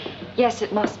 Yes,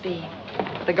 it must be.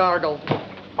 The gargle.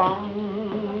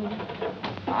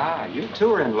 Ah, you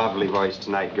too are in lovely voice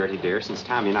tonight, Gertie dear, since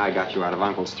Tommy and I got you out of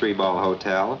Uncle's three-ball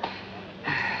hotel.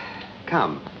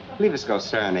 Come, leave us go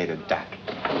serenade a duck.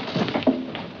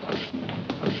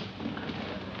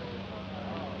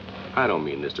 I don't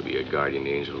mean this to be a guardian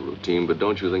angel routine, but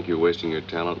don't you think you're wasting your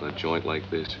talent in a joint like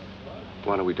this?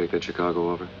 Why don't we take that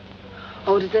Chicago over?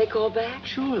 Oh, did they call back?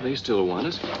 Sure, they still want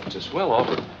us. It's a swell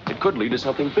offer. It could lead to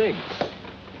something big.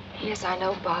 Yes, I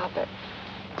know, Bob, but...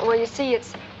 Well, you see,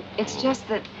 it's just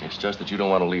that... It's just that you don't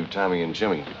want to leave Tommy and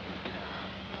Jimmy.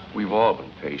 We've all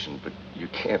been patient, but you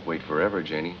can't wait forever,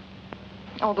 Janie.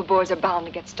 Oh, the boys are bound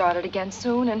to get started again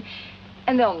soon,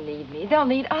 and they'll need me. They'll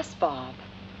need us, Bob.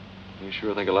 You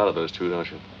sure think a lot of those two, don't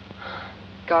you?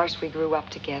 Gosh, we grew up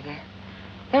together.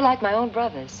 They're like my own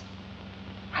brothers.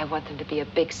 I want them to be a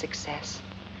big success.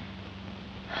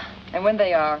 And when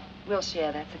they are, we'll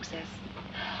share that success.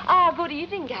 Ah, good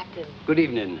evening, Captain. Good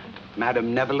evening.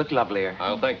 Madam never looked lovelier.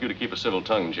 I'll thank you to keep a civil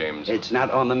tongue, James. It's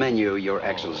not on the menu, Your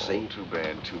Excellency. Oh, too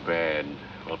bad, too bad.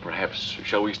 Well, perhaps,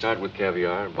 shall we start with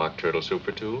caviar and mock turtle soup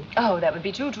for two? Oh, that would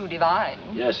be too divine.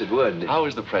 Yes, it would. How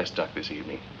is the press duck this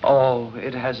evening? Oh,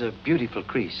 it has a beautiful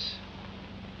crease.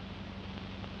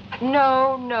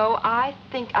 No, I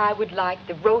think I would like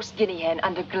the roast guinea hen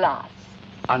under glass.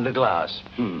 Under glass?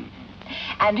 And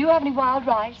do you have any wild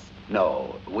rice?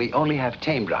 No, we only have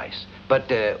tamed rice, but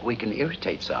we can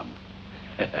irritate some.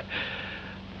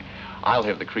 I'll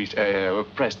have the creased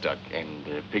pressed duck and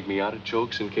pygmy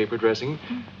artichokes and caper dressing.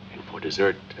 And for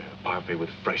dessert, parfait with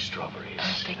fresh strawberries.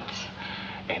 Perfect.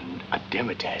 And a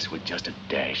demitasse with just a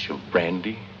dash of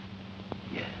brandy.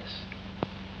 Yes.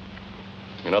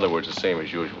 In other words, the same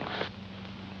as usual.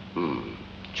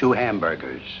 2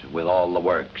 hamburgers with all the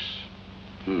works.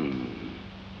 You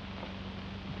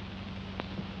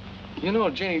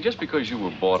know, Janie, just because you were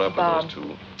brought up Bob. in those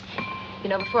two... You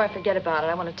know, before I forget about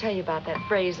it, I want to tell you about that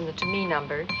phrase in the to me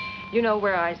number. You know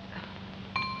where I...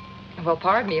 Well,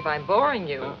 pardon me if I'm boring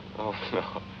you. Oh, no.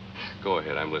 Go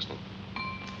ahead, I'm listening.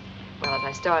 Well, as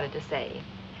I started to say.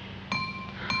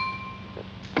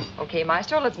 Okay,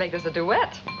 Maestro, let's make this a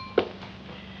duet.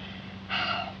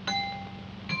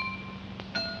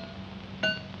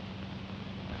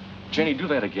 Jenny, do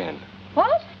that again.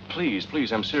 What? Please,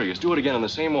 please, I'm serious. Do it again in the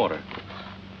same order.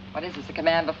 What is this, a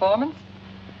command performance?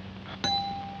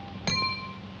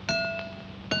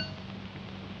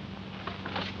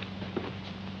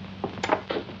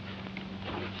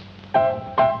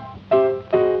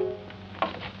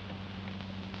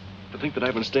 To think that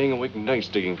I've been staying awake nights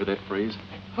digging for that phrase.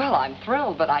 Well, I'm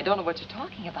thrilled, but I don't know what you're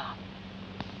talking about.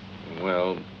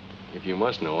 Well, if you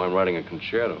must know, I'm writing a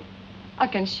concerto. A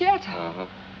concerto? Uh-huh.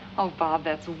 Oh, Bob,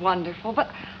 that's wonderful,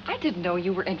 but I didn't know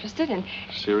you were interested in...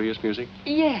 Serious music?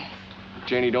 Yes.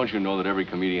 Janie, don't you know that every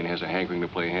comedian has a hankering to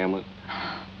play Hamlet?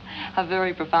 A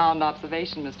very profound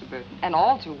observation, Mr. Burton, and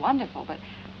all too wonderful, but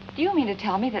do you mean to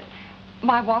tell me that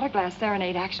my water glass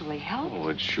serenade actually helped? Oh,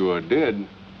 it sure did.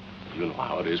 You know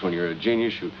how it is. When you're a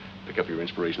genius, you pick up your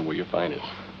inspiration where you find it.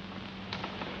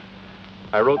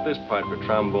 I wrote this part for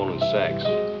trombone and sax.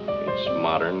 It's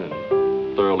modern and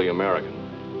thoroughly American.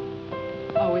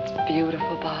 Oh, it's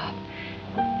beautiful, Bob.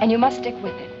 And you must stick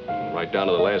with it. Right down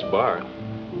to the last bar.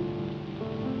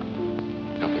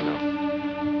 Help me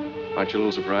now. Aren't you a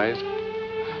little surprised?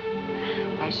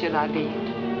 Why should I be?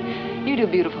 You do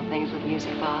beautiful things with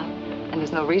music, Bob. And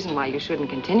there's no reason why you shouldn't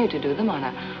continue to do them on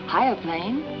a higher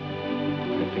plane.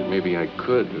 I think maybe I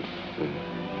could if...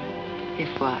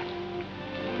 If what?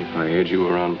 If I had you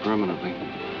around permanently.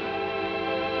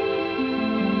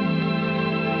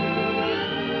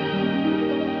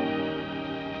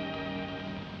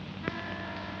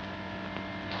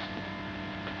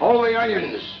 Hold the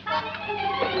onions.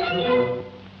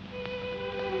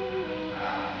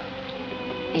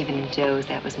 Even in Joe's,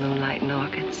 that was moonlight and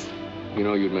orchids. You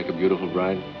know you'd make a beautiful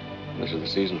bride. This is the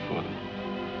season for them.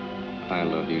 I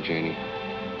love you, Janie.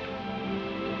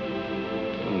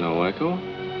 No echo?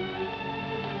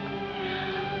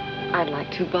 I'd like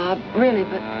to, Bob. Really,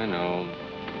 but... I know.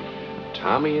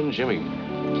 Tommy and Jimmy.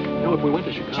 You know, if we went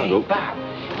to Chicago... Jane, Bob,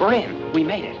 we're in. We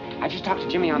made it. I just talked to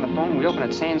Jimmy on the phone. We open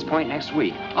at Sands Point next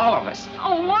week. All of us.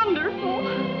 Oh, wonderful.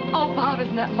 Oh, Bob,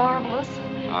 isn't that marvelous?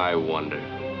 I wonder.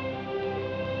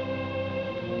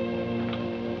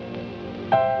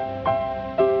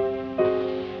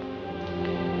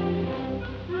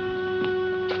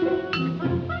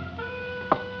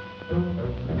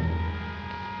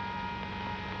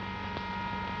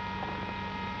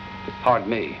 Pardon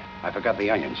me. I forgot the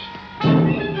onions.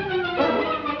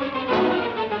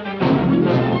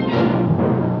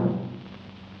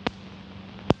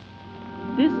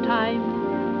 This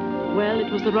time, well,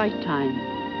 it was the right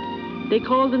time. They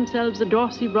called themselves the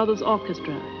Dorsey Brothers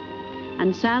Orchestra,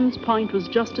 and Sands Point was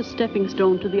just a stepping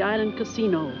stone to the Island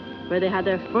Casino, where they had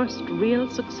their first real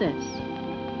success.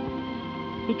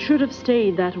 It should have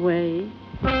stayed that way.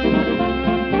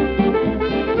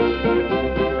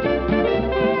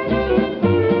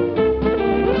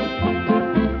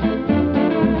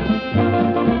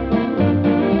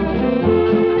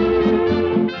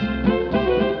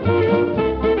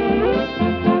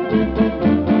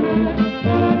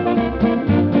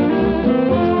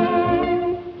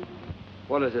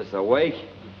 What is this, a wake?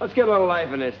 Let's get a little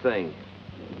life in this thing.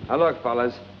 Now, look,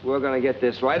 fellas, we're going to get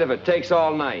this right if it takes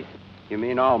all night. You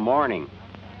mean all morning?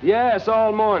 Yes,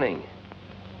 all morning.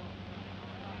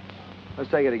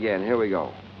 Let's take it again. Here we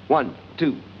go. 1, 2.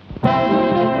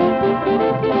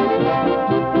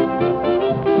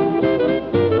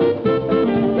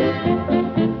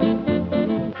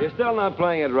 You're still not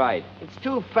playing it right. It's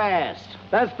too fast.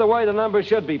 That's the way the numbers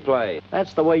should be played.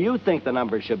 That's the way you think the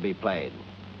numbers should be played.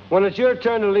 When it's your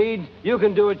turn to lead, you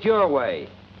can do it your way.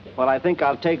 Well, I think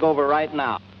I'll take over right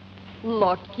now.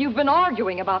 Look, you've been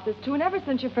arguing about this tune ever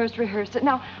since you first rehearsed it.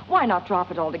 Now, why not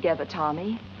drop it altogether,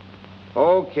 Tommy?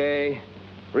 Okay.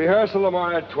 Rehearsal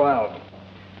tomorrow at 12.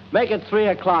 Make it 3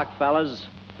 o'clock, fellas.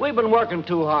 We've been working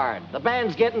too hard. The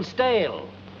band's getting stale.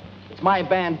 It's my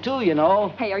band, too, you know.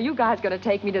 Hey, are you guys going to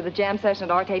take me to the jam session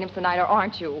at Artadium's tonight, or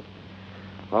aren't you?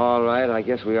 All right, I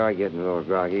guess we are getting a little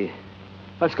groggy.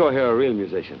 Let's go hear a real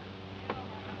musician.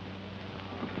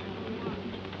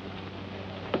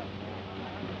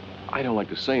 I don't like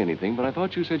to say anything, but I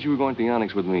thought you said you were going to the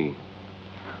Onyx with me.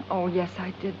 Oh, yes,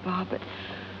 I did, Bob, but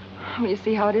well, you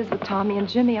see how it is with Tommy and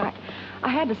Jimmy. I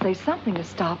had to say something to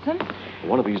stop them.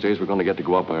 One of these days, we're going to get to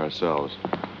go out by ourselves.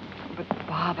 But,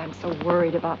 Bob, I'm so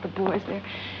worried about the boys.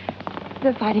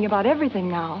 They're fighting about everything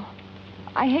now.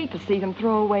 I hate to see them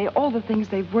throw away all the things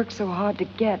they've worked so hard to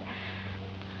get.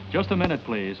 Just a minute,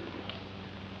 please.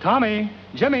 Tommy,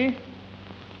 Jimmy,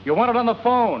 you want it on the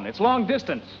phone. It's long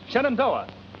distance. Shenandoah.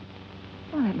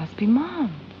 Oh, that must be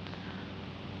Mom.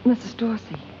 Mrs.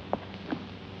 Dorsey.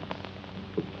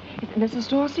 Is it Mrs.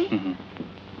 Dorsey? Mm-hmm.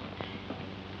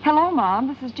 Hello, Mom.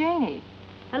 This is Janie.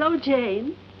 Hello,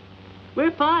 Jane.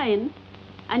 We're fine.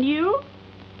 And you?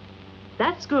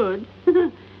 That's good.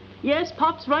 Yes,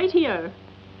 Pop's right here.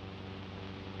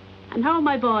 And how are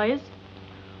my boys?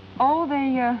 Oh,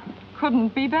 they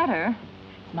couldn't be better.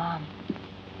 Mom.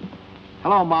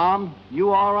 Hello, Mom.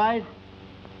 You all right?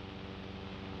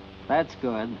 That's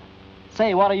good.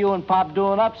 Say, what are you and Pop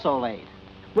doing up so late?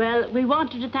 Well, we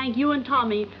wanted to thank you and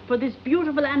Tommy for this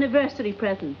beautiful anniversary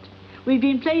present. We've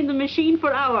been playing the machine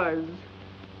for hours.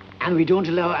 And we don't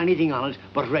allow anything on it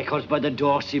but records by the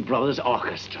Dorsey Brothers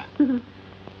Orchestra.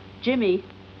 Jimmy,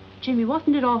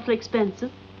 wasn't it awfully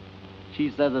expensive?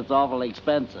 She says it's awful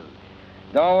expensive.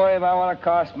 Don't worry about what it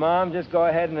costs, Mom. Just go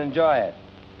ahead and enjoy it.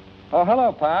 Oh,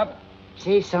 hello, Pop.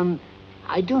 Say, son,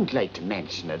 I don't like to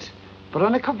mention it, but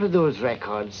on a couple of those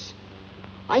records,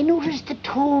 I noticed the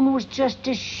tone was just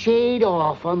a shade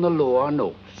off on the lower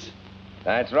notes.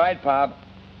 That's right, Pop.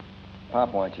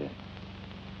 Pop wants you.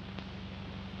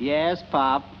 Yes,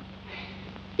 Pop.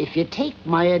 If you take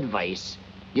my advice,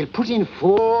 you'll put in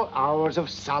 4 hours of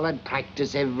solid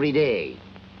practice every day.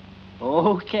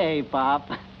 Okay, Pop.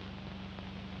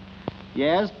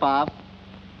 Yes, Pop.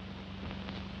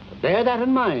 Bear that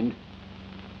in mind.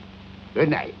 Good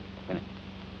night.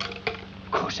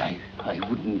 Of course, I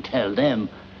wouldn't tell them,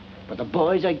 but the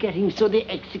boys are getting so they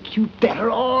execute better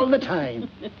all the time.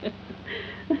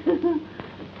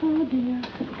 Oh, dear.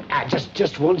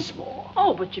 Just once more.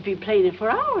 Oh, but you've been playing it for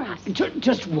hours.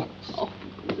 Just once. Oh,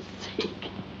 for goodness sake.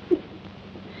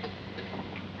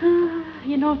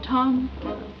 You know, Tom,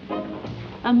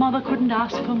 a mother couldn't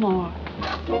ask for more.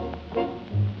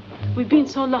 We've been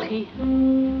so lucky,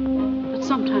 but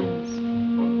sometimes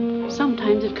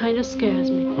it kind of scares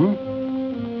me.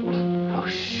 Oh,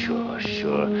 sure.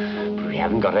 But we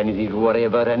haven't got anything to worry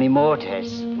about anymore,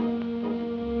 Tess.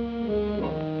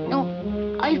 No,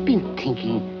 I've been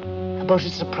thinking about a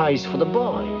surprise for the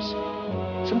boys.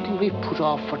 Something we've put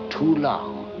off for too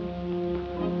long.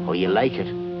 Oh, you like it?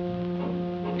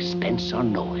 Expense or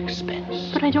no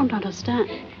expense? But I don't understand.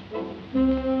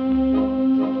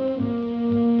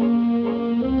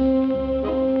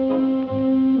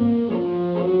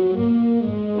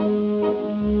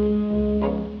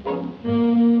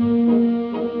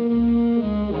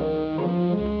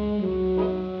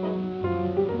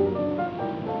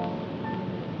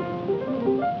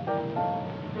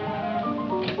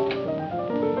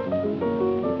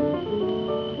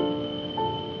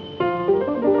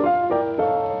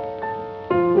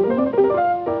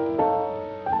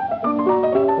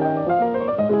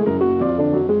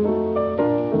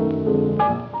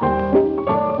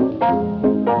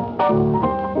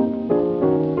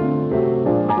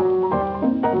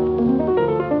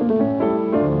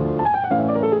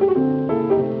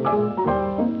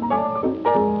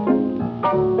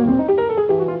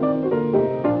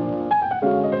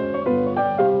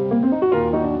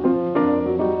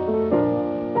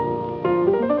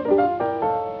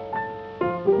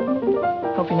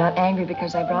 Hope you're not angry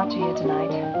because I brought you here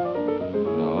tonight.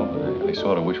 No, but I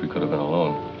sort of wish we could have been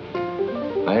alone.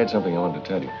 I had something I wanted to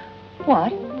tell you.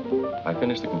 What? I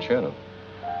finished the concerto.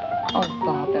 Oh,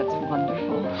 Bob, that's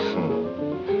wonderful.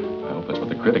 I hope that's what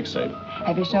the critics say.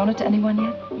 Have you shown it to anyone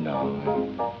yet? No,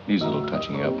 it needs a little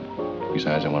touching up.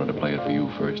 Besides, I wanted to play it for you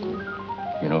first.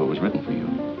 You know, it was written for you.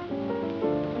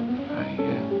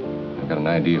 I've got an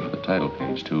idea for the title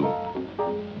page, too.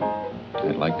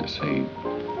 I'd like to say,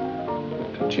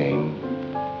 to Jane,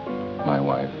 my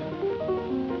wife.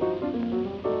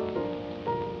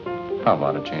 How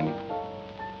about it, Janie?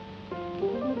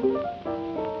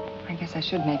 I guess I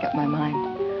should make up my mind.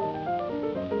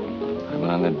 I've been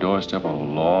on that doorstep a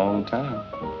long time.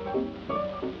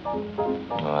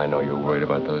 Oh, I know you're worried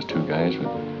about those two guys, but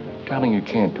darling, you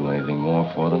can't do anything more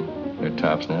for them. They're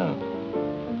tops now.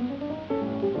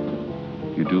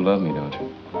 You do love me, don't you?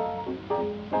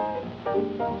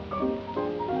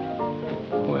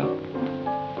 Well?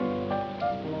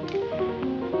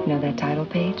 You know that title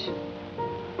page?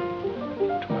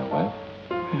 To my wife?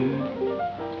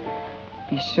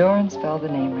 Be sure and spell the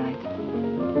name right.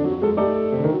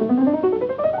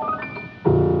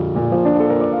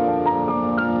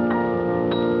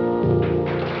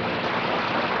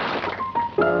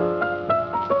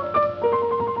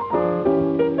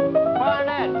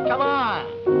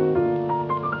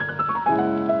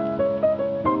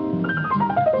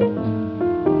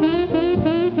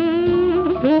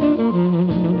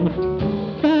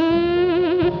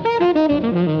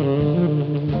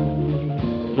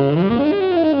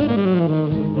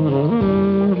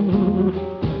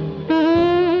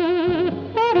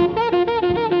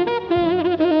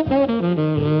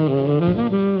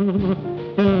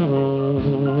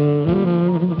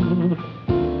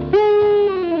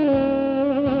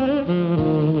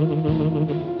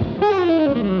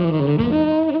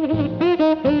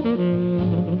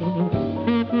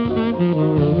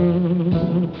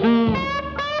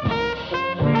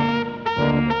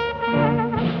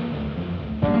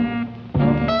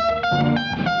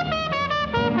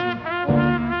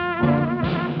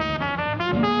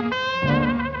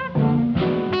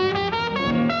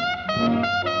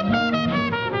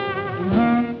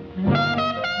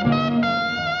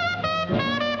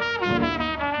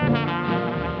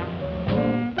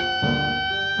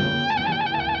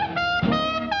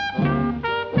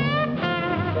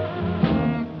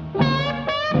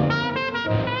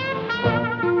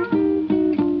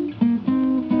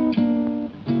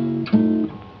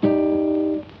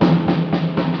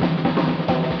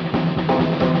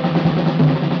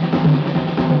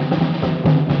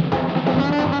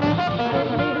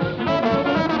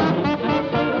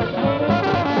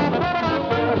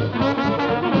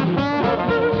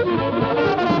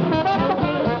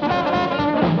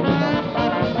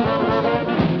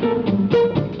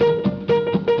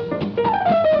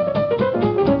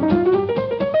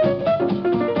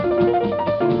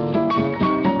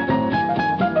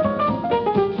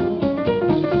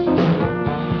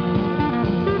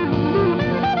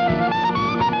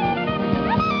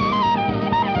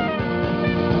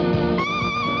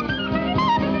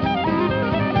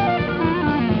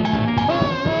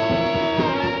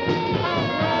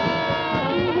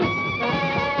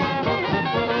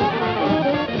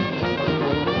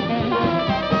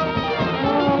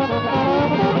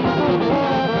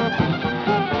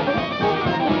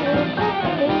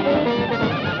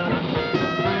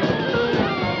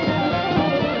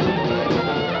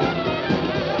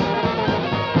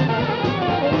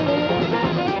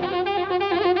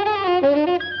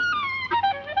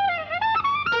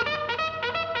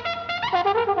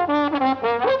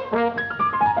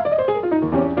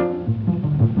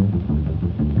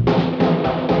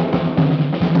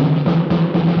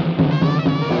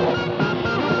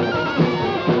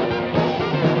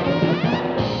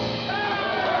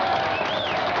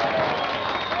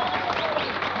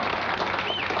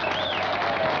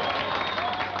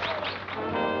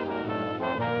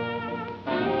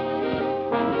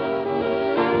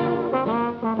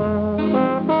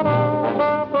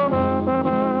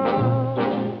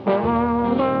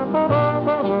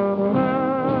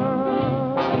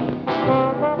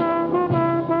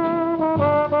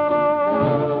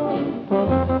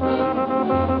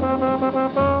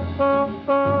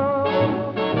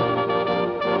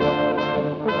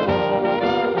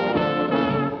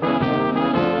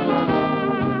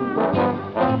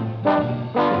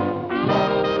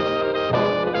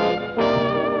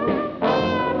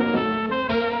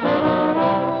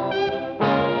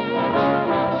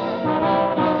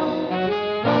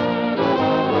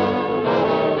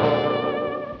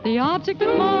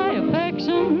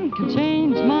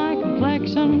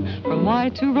 affection from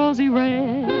white to rosy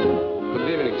red. Good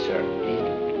evening, sir.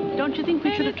 Don't you think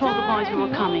we should have told the boys we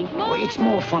were coming? Oh, it's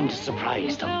more fun to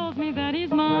surprise them. Tells me that he's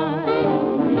mine.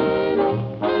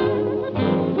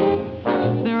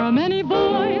 There are many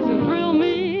boys who thrill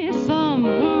me, some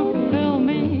who fill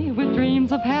me with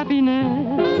dreams of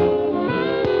happiness.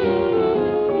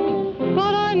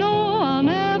 But I know I'll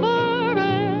never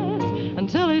rest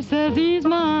until he says he's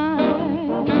mine.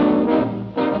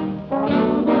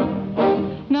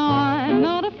 Now I'm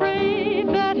not afraid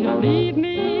that he'll leave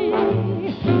me,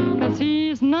 'cause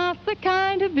he's not the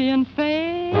kind of being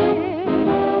fair.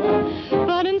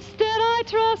 But instead I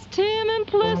trust him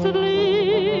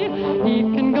implicitly. He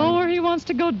can go where he wants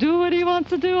to go, do what he wants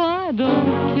to do, I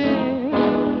don't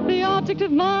care. The object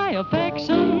of my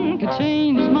affection could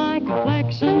change my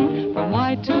complexion from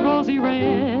white to rosy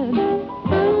red.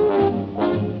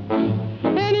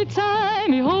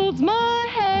 Anytime he holds my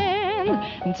hand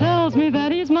and tells me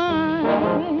that he's mine.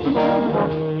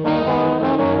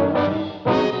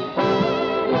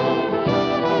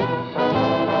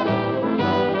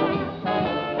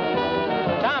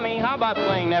 Tommy, how about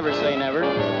playing Never Say Never?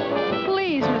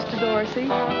 Please, Mr. Dorsey.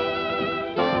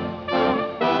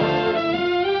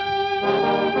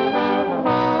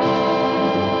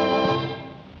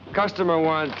 Customer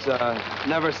wants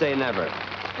Never Say Never.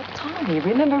 But Tommy,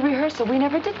 remember rehearsal? We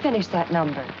never did finish that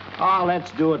number. Oh, let's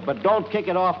do it, but don't kick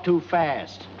it off too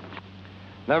fast.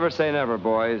 Never say never,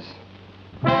 boys.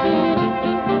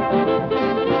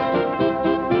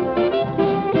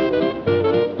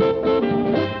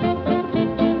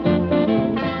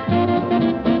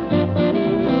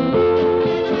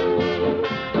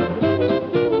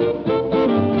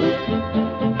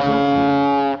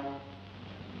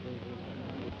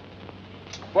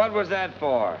 What was that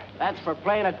for? That's for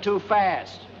playing it too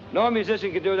fast. No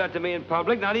musician can do that to me in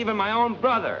public, not even my own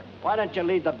brother. Why don't you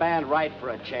lead the band right for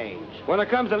a change? When it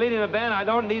comes to leading a band, I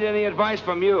don't need any advice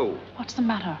from you. What's the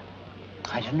matter?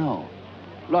 I don't know.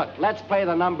 Look, let's play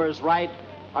the numbers right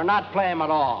or not play them at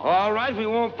all. All right, we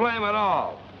won't play them at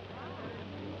all.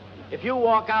 If you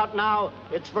walk out now,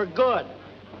 it's for good.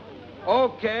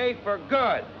 Okay, for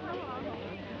good.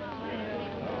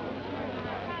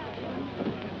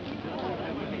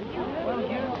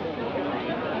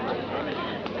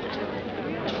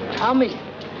 Tommy.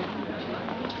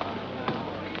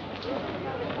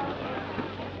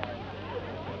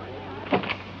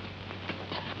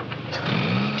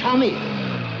 Tommy.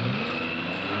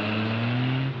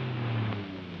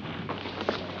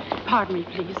 Pardon me,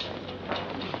 please.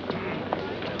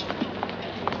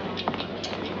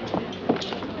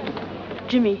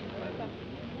 Jimmy.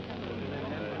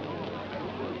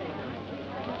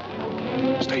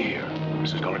 Stay here.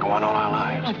 This is going to go on all our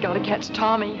lives. I've got to catch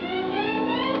Tommy.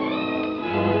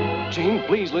 Jane,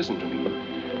 please listen to me.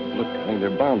 Look, I mean, they're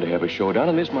bound to have a showdown,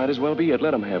 and this might as well be it.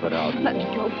 Let them have it out. Let me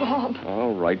go, Bob.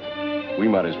 All right. We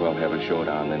might as well have a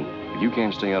showdown, then. If you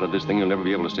can't stay out of this thing, you'll never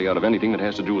be able to stay out of anything that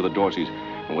has to do with the Dorseys.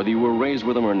 And whether you were raised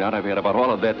with them or not, I've had about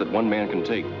all of that one man can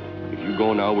take. If you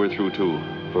go now, we're through, too.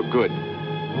 For good.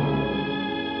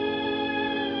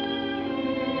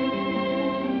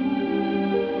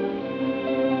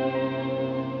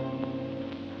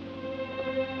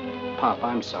 Pop,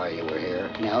 I'm sorry you were here.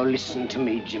 Now listen to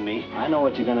me, Jimmy. I know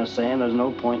what you're going to say, and there's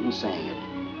no point in saying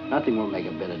it. Nothing will make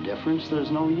a bit of difference. There's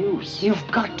no use. You've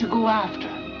got to go after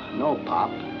him. No,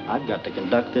 Pop. I've got to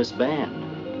conduct this band.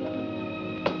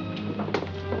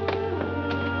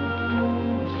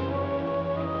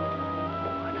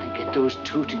 When I get those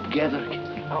two together...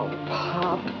 Oh,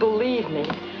 Pop, believe me,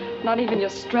 not even your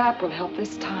strap will help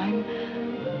this time.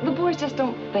 The boys just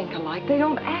don't think alike. They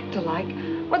don't act alike.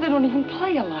 Or they don't even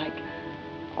play alike.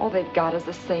 All they've got is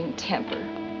the same temper.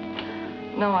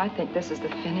 No, I think this is the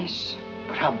finish.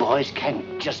 But our boys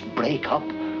can't just break up.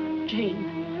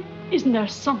 Jane, isn't there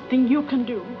something you can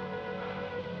do?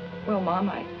 Well, Mom,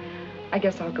 I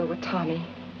guess I'll go with Tommy.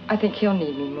 I think he'll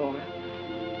need me more.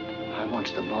 I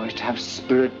wanted the boys to have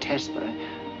spirit tests, but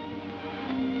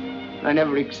I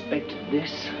never expected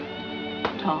this.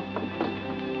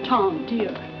 Tom,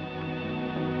 dear.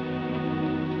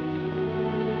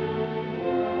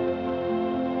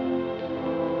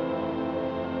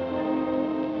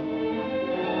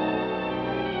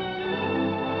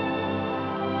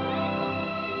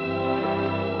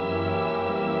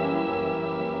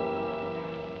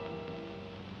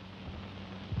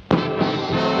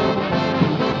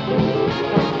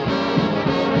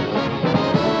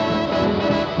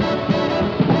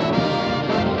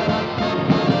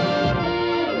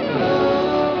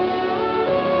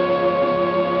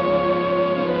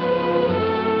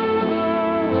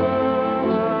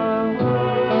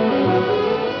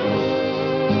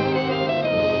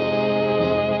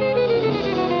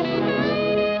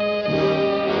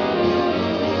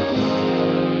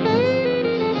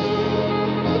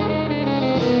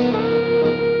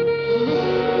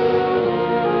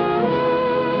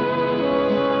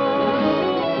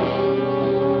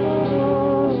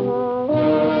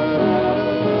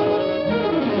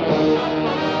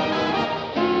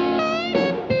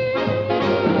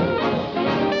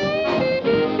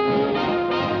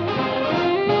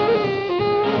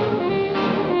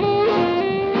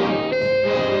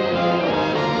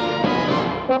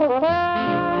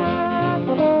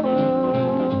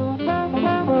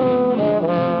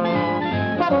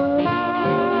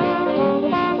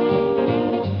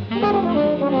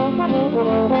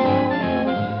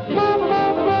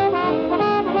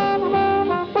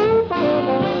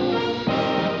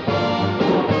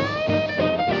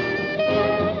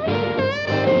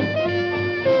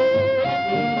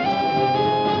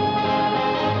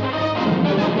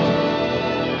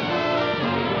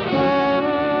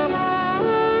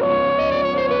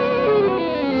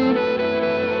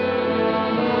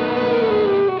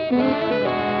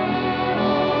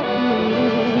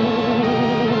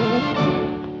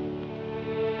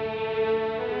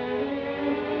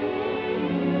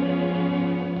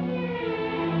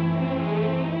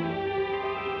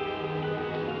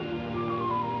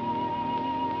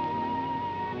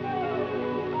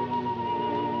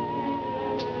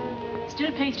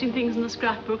 still pasting things in the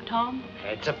scrapbook, Tom?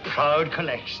 It's a proud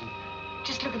collection.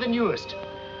 Just look at the newest.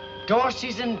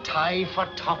 Dorseys and tie for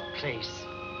top place.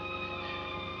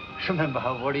 Remember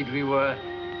how worried we were,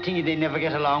 thinking they'd never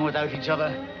get along without each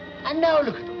other? And now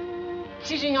look at them,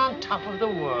 sitting on top of the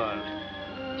world.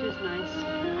 It is nice.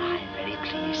 I'm very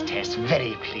pleased, Tess,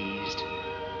 very pleased.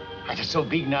 And they're so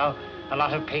big now, a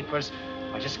lot of papers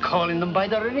are just calling them by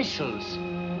their initials.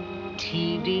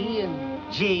 TD and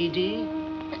JD,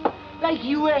 like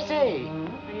USA.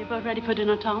 Are you about ready for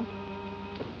dinner, Tom?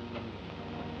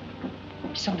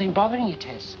 Is something bothering you,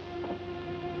 Tess?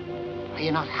 Are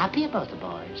you not happy about the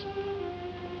boys?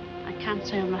 I can't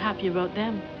say I'm not happy about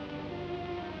them.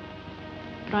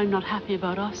 But I'm not happy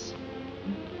about us.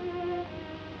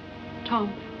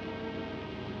 Tom,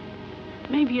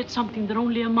 maybe it's something that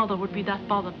only a mother would be that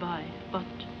bothered by, but,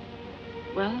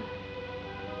 well,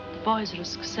 the boys are a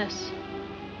success.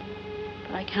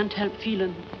 But I can't help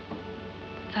feeling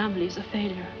the family is a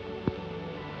failure.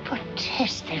 But,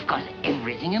 Tess, they've got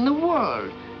everything in the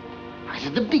world. They're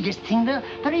the biggest thing there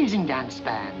is in dance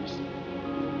bands.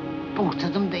 Both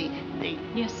of them, they...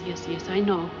 Yes, I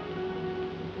know.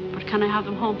 But can I have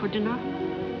them home for dinner?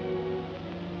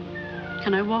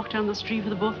 Can I walk down the street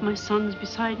with both my sons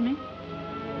beside me?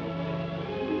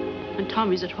 When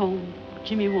Tommy's at home,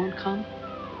 Jimmy won't come.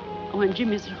 And when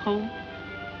Jimmy's at home,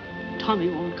 Tommy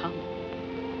won't come.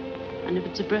 And if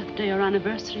it's a birthday or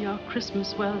anniversary or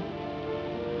Christmas, well,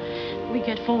 we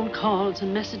get phone calls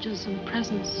and messages and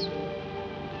presents.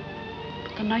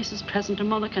 But the nicest present a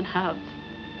mother can have,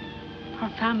 her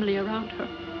family around her.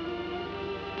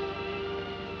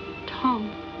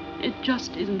 Tom, it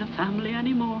just isn't a family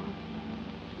anymore.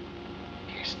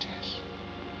 Yes, Tess.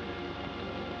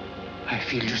 I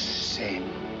feel just the same.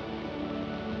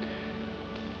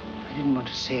 I didn't want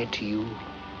to say it to you.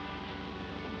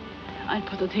 I'll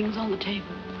put the things on the table.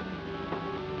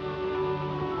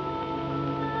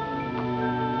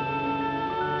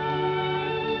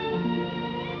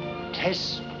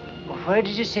 Tess, where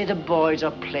did you say the boys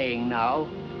are playing now?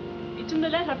 It's in the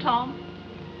letter, Tom.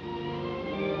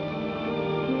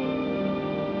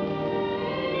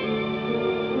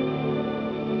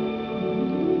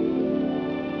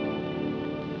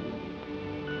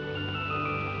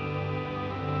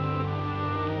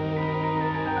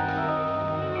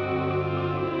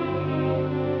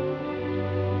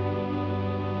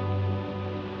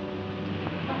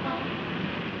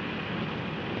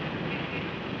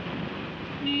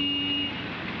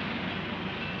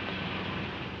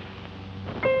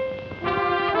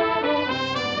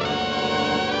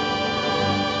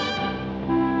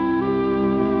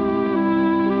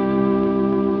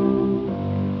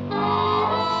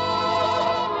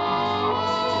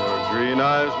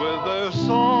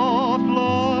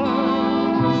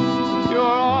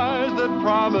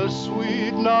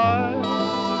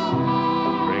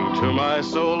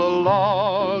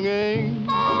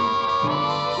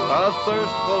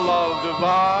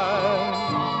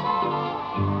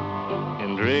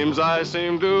 I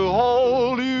seem to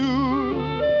hold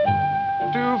you,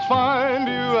 to find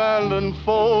you and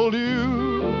enfold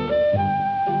you.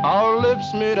 Our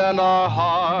lips meet and our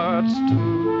hearts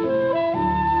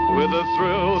too, with a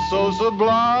thrill so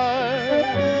sublime.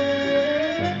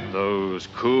 Those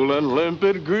cool and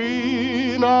limpid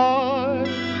green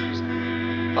eyes,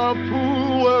 a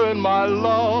pool wherein my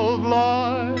love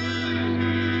lies,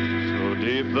 so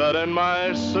deep that in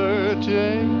my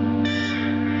searching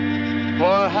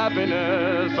for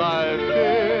happiness, I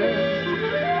fear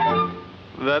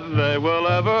that they will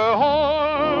ever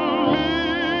harm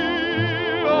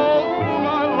me. All through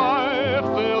my life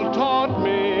they'll taunt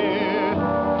me,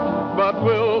 but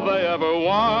will they ever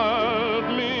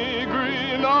want me?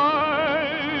 Green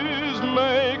eyes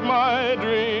make my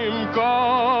dream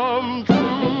come true.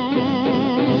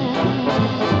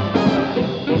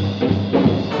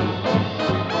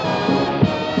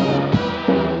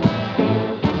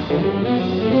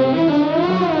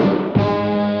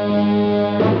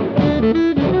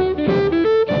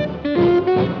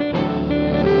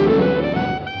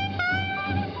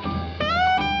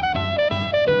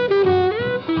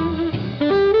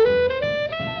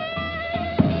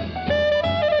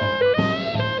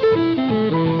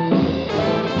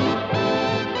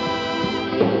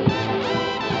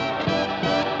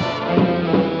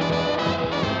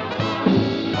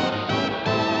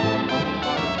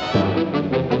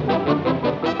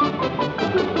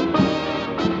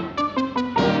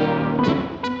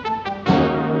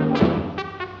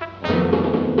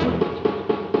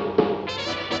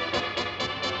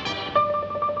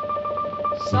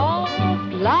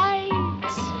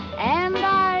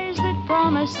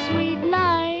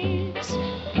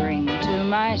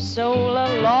 my soul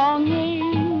a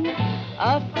longing,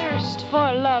 a thirst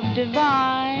for love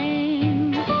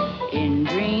divine. In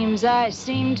dreams I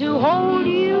seem to hold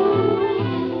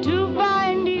you, to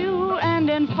find you and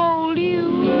enfold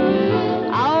you.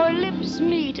 Our lips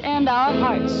meet and our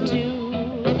hearts too,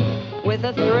 with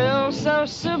a thrill so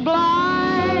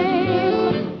sublime.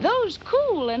 Those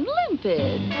cool and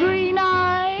limpid green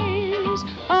eyes,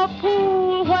 a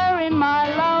pool wherein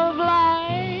my love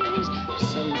lies,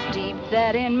 so deep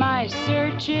that in my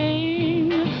searching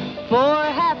for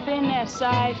happiness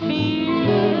I fear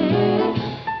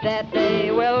that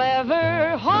they will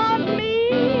ever haunt me.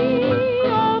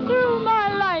 All through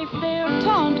my life they'll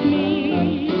taunt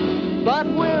me, but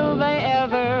will they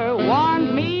ever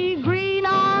want me? Green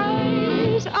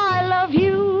eyes, I love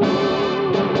you.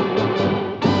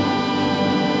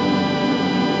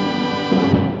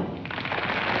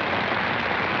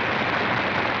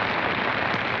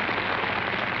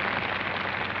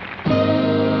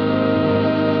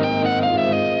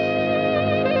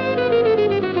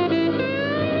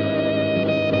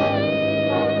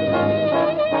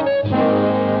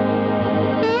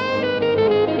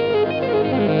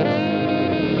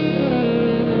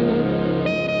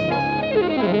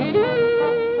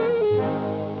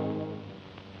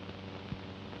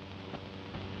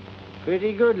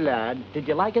 Pretty good, lad. Did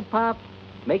you like it, Pop?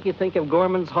 Make you think of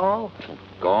Gorman's Hall?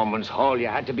 Gorman's Hall, you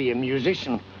had to be a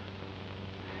musician.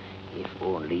 If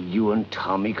only you and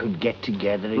Tommy could get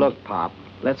together. Look, Pop,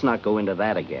 let's not go into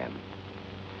that again.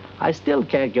 I still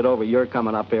can't get over your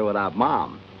coming up here without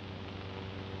Mom.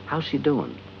 How's she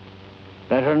doing?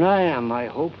 Better than I am, I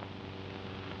hope.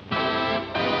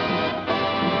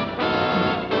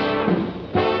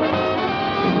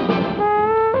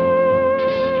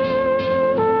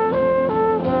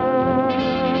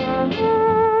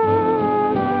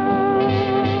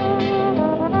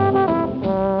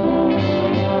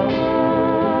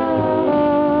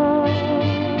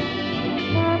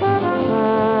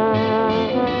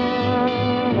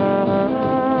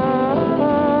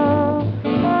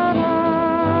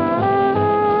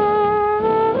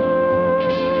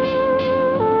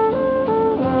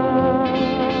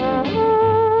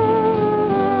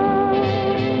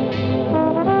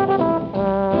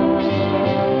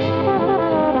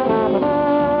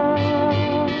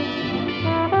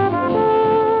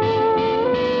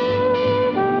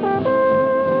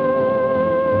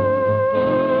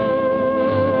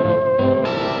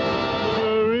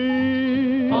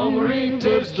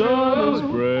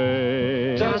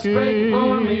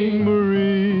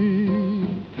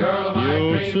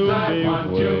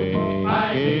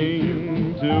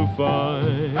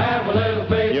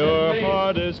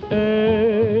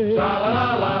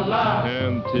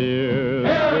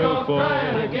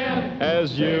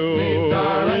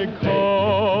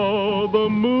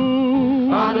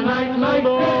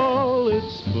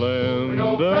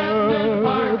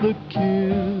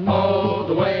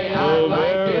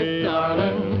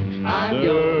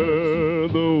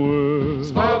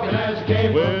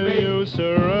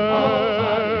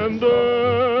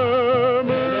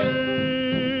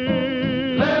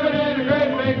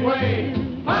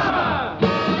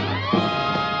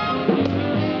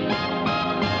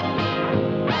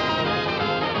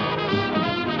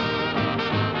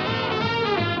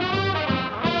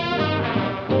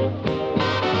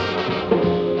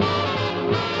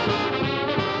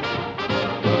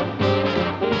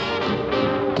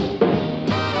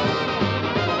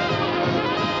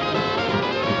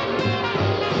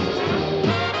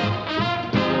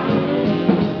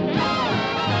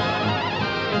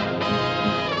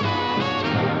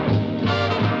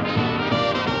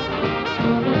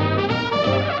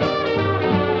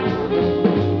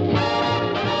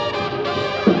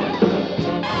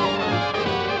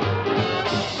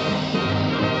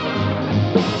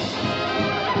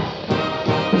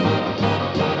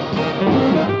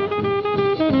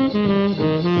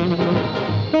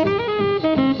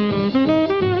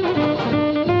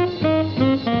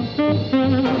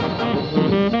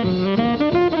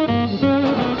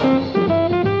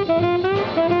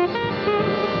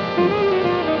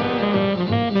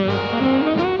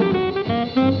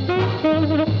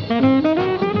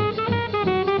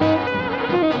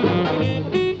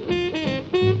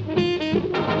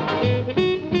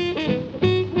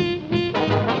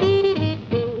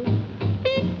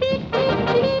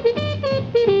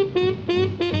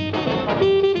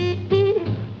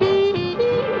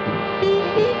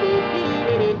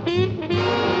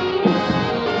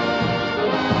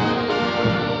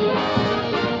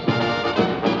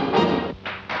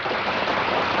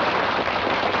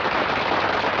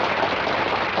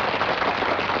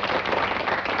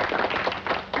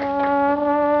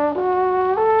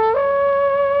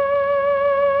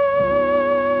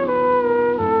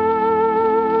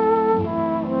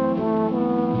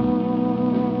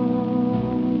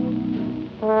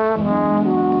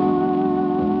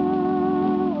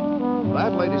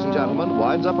 ladies and gentlemen,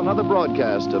 winds up another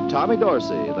broadcast of Tommy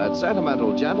Dorsey, that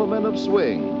sentimental gentleman of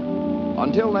swing.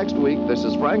 Until next week, this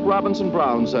is Frank Robinson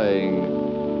Brown saying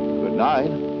good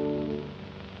night.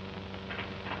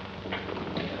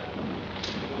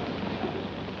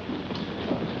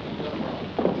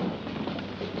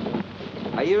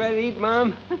 Are you ready to eat,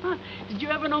 Mom? Did you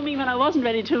ever know me when I wasn't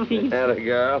ready to eat? Atta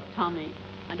girl. Tommy,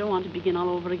 I don't want to begin all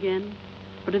over again.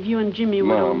 But if you and Jimmy would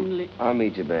Mom, only... I'll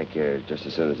meet you back here just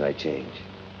as soon as I change.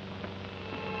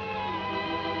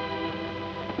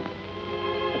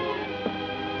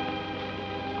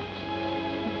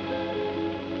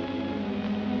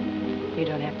 You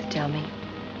don't have to tell me.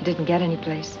 You didn't get any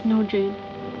place. No, Jane.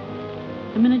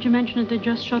 The minute you mention it, they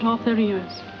just shut off their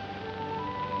ears.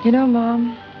 You know,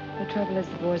 Mom, the trouble is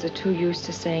the boys are too used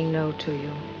to saying no to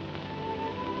you.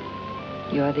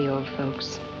 You're the old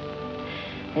folks.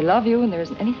 They love you, and there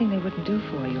isn't anything they wouldn't do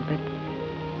for you, but,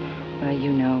 well,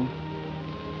 you know.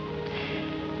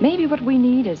 Maybe what we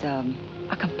need is a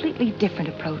completely different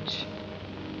approach.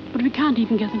 But we can't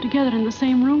even get them together in the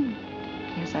same room.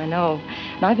 Yes, I know.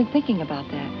 And I've been thinking about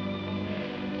that.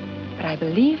 But I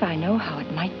believe I know how it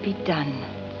might be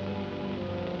done.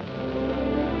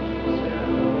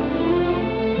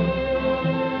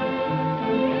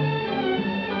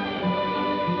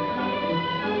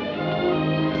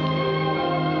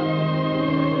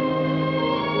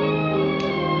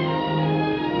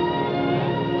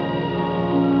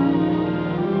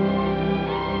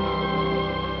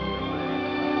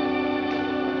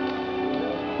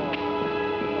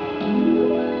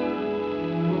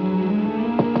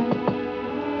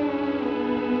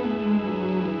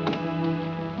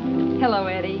 Hello,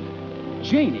 Eddie.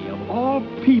 Janie, of all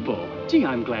people. Gee,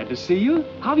 I'm glad to see you.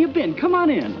 How have you been? Come on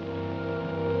in.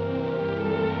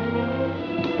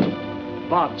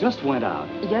 Bob just went out.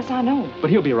 Yes, I know. But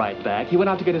he'll be right back. He went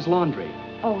out to get his laundry.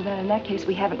 Oh, then in that case,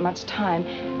 we haven't much time.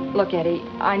 Look, Eddie,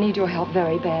 I need your help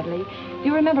very badly. Do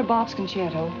you remember Bob's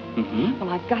concerto? Mm-hmm. Well,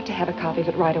 I've got to have a copy of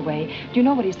it right away. Do you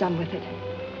know what he's done with it?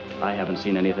 I haven't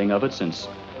seen anything of it since,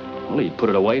 well, he put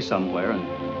it away somewhere,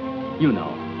 and you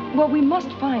know. Well, we must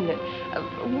find it.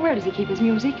 Where does he keep his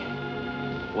music?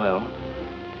 Well,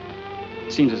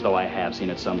 it seems as though I have seen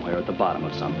it somewhere at the bottom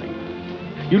of something.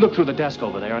 You look through the desk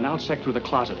over there, and I'll check through the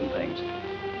closet and things.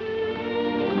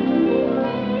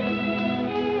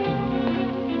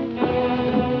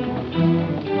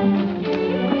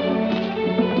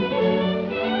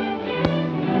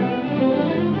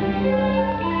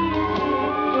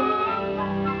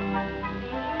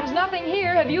 There's nothing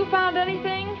here. Have you found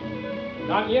anything?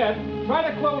 Not yet. Try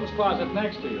the clothes closet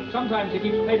next to you. Sometimes he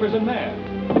keeps papers in there.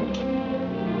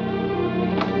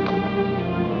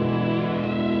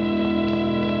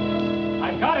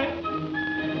 I've got it.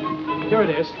 Here it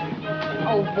is.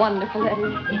 Oh, wonderful,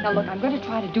 Eddie. Now, look, I'm going to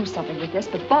try to do something with this,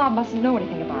 but Bob mustn't know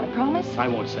anything about it. Promise? I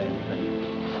won't say anything.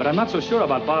 But I'm not so sure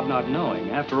about Bob not knowing.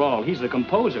 After all, he's the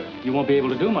composer. You won't be able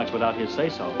to do much without his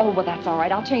say-so. Oh, well, that's all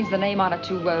right. I'll change the name on it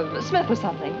to Smith or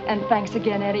something. And thanks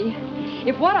again, Eddie.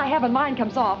 If what I have in mind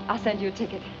comes off, I'll send you a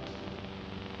ticket.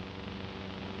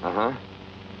 Uh-huh.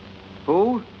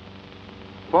 Who?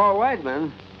 Paul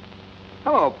Whiteman.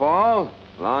 Hello, Paul.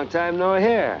 Long time no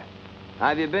hear.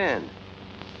 How've you been?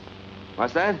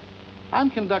 What's that?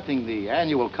 I'm conducting the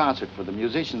annual concert for the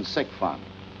Musicians' Sick Fund.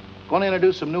 Going to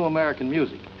introduce some new American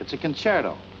music. It's a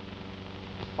concerto.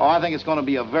 Oh, I think it's going to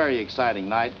be a very exciting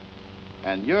night.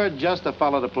 And you're just the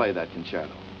fellow to play that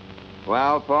concerto.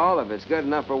 Well, Paul, if it's good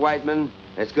enough for Whiteman,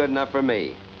 it's good enough for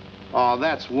me. Oh,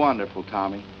 that's wonderful,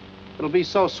 Tommy. It'll be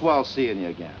so swell seeing you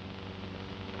again.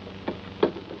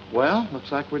 Well,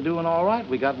 looks like we're doing all right.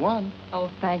 We got one. Oh,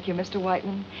 thank you, Mr.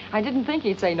 Whiteman. I didn't think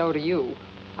he'd say no to you.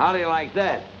 How do you like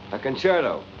that? A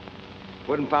concerto.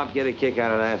 Wouldn't Pop get a kick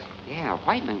out of that? Yeah,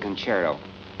 Whiteman concerto.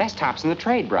 Best tops in the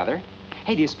trade, brother.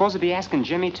 Hey, do you suppose he'll be asking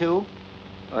Jimmy, too?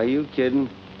 Are you kidding?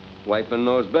 Whiteman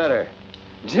knows better.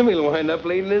 Jimmy'll wind up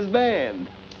leading his band.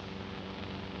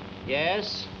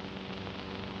 Yes?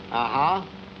 Uh-huh.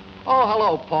 Oh,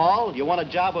 hello, Paul. You want a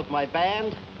job with my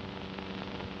band?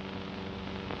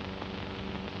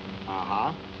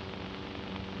 Uh-huh.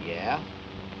 Yeah?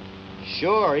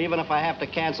 Sure, even if I have to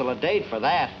cancel a date for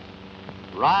that.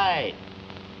 Right.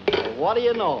 Well, what do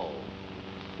you know?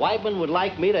 Whiteman would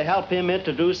like me to help him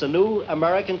introduce a new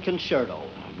American concerto.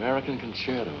 American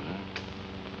concerto, huh?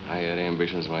 I had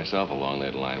ambitions myself along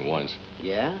that line once.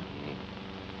 Yeah?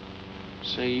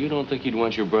 Say, you don't think he'd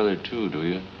want your brother, too, do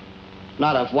you?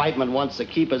 Not if Whiteman wants to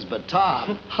keep his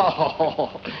baton.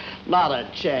 Oh, not a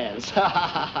chance.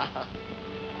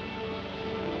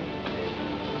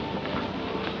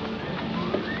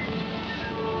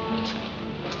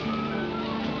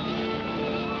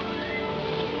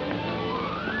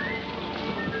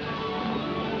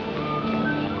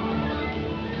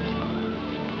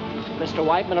 Mr.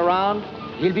 Whiteman around?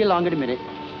 He'll be along in a minute.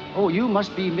 Oh, you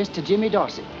must be Mr. Jimmy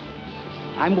Dorsey.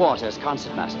 I'm Waters,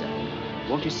 concertmaster.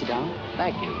 Won't you sit down?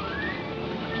 Thank you.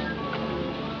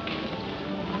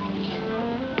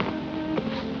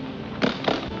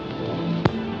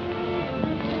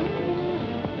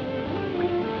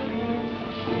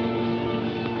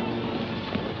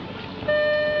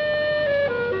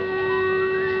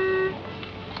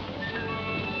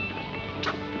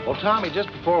 Well, Tommy, just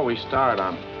before we start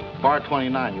on bar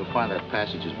 29, you'll find that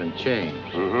passage has been changed.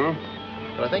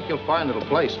 Mm-hmm. But I think you'll find it'll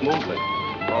play smoothly.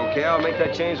 Okay, I'll make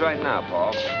that change right now,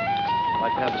 Paul.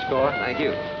 Like to have the score? Thank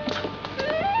you.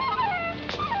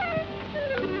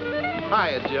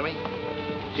 Hiya, Jimmy.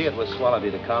 Gee, it was swell of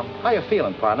you to come. How you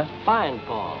feeling, partner? Fine,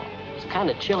 Paul. It's kind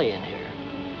of chilly in here.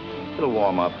 It'll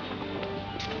warm up.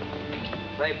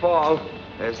 Say, Paul,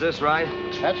 is this right?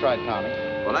 That's right, Tommy.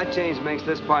 Well, that change makes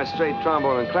this part straight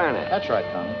trombone and clarinet. That's right,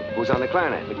 Tommy. Who's on the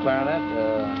clarinet? The clarinet,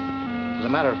 as a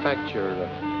matter of fact, your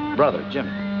brother,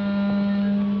 Jimmy.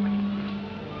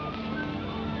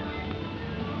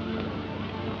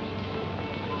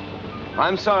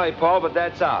 I'm sorry, Paul, but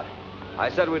that's out. I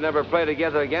said we'd never play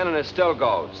together again, and it still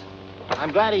goes.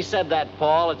 I'm glad he said that,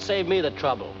 Paul. It saved me the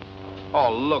trouble.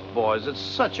 Oh, look, boys, it's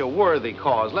such a worthy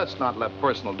cause. Let's not let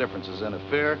personal differences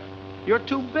interfere. You're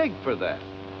too big for that.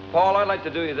 Paul, I'd like to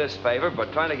do you this favor,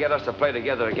 but trying to get us to play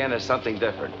together again is something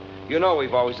different. You know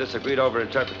we've always disagreed over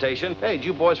interpretation. Hey,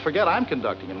 you boys forget I'm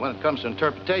conducting, and when it comes to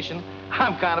interpretation,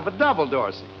 I'm kind of a double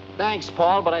Dorsey. Thanks,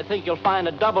 Paul, but I think you'll find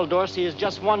a double Dorsey is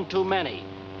just one too many.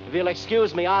 If you'll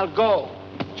excuse me, I'll go.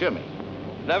 Jimmy.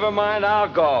 Never mind, I'll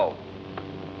go.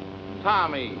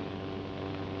 Tommy.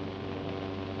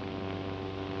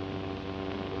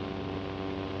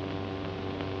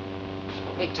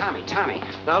 Hey, Tommy.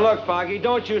 Now, look, Foggy,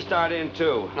 don't you start in,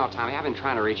 too. No, Tommy, I've been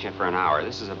trying to reach you for an hour.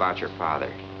 This is about your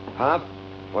father. Huh?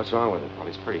 What's wrong with him? Well,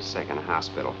 he's pretty sick in the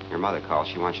hospital. Your mother called.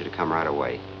 She wants you to come right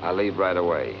away. I'll leave right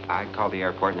away. I called the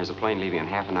airport, and there's a plane leaving in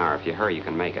half an hour. If you hurry, you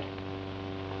can make it.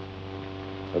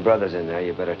 The brother's in there.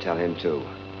 You better tell him, too.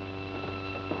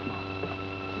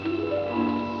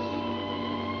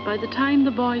 By the time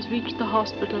the boys reached the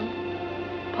hospital,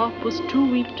 Pop was too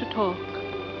weak to talk.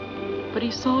 But he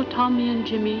saw Tommy and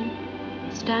Jimmy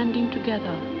standing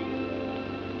together.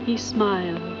 He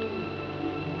smiled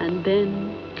and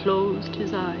then closed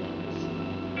his eyes.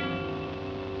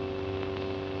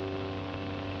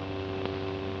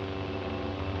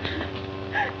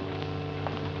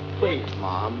 Please,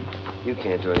 Mom. You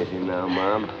can't do anything now,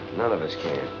 Mom. None of us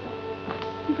can.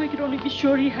 If I could only be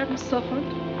sure he hadn't suffered.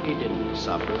 He didn't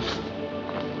suffer.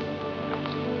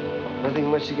 Nothing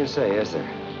much you can say, is there?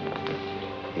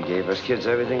 He gave us kids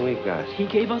everything we've got. He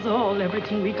gave us all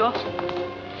everything we got.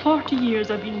 40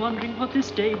 years I've been wondering what this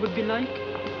day would be like.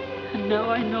 And now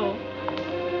I know.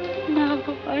 Now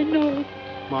I know.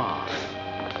 Mom.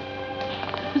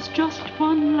 There's just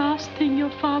one last thing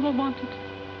your father wanted.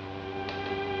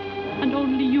 And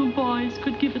only you boys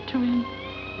could give it to him.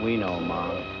 We know,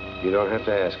 Mom. You don't have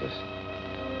to ask us.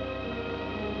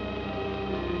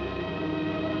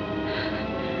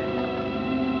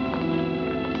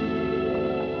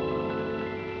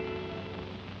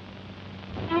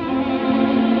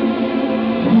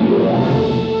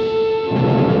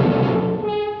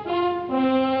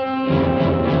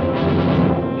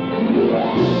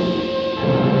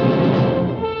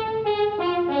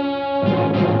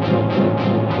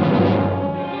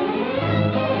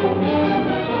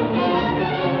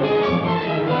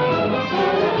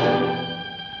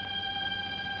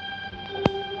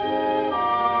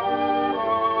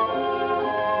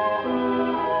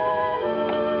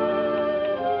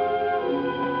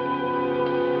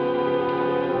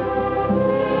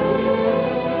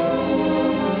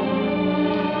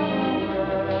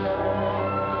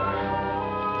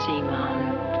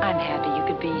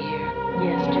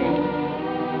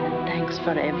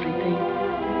 For everything.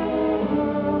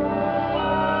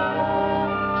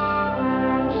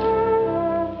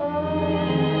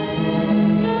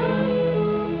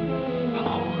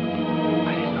 Hello.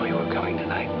 I didn't know you were coming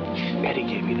tonight. Eddie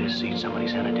gave me this seat. Somebody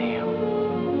sent it to him.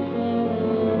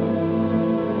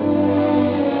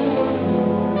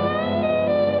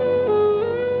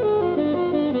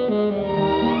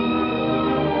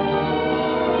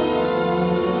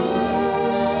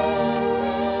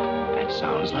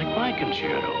 Sounds like my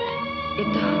concerto.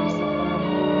 It does.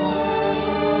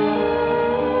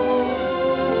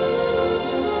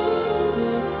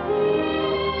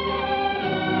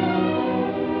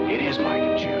 It is my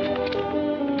concerto.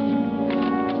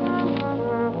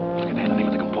 Look at that. The name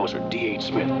of the composer, D.H.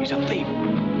 Smith. He's a thief.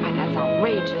 Why, that's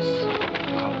outrageous.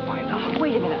 I'll find out.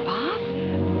 Wait a minute, Bob.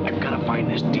 I've got to find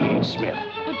this D.H. Smith.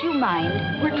 Would you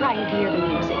mind? We're trying to hear the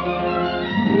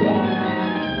music.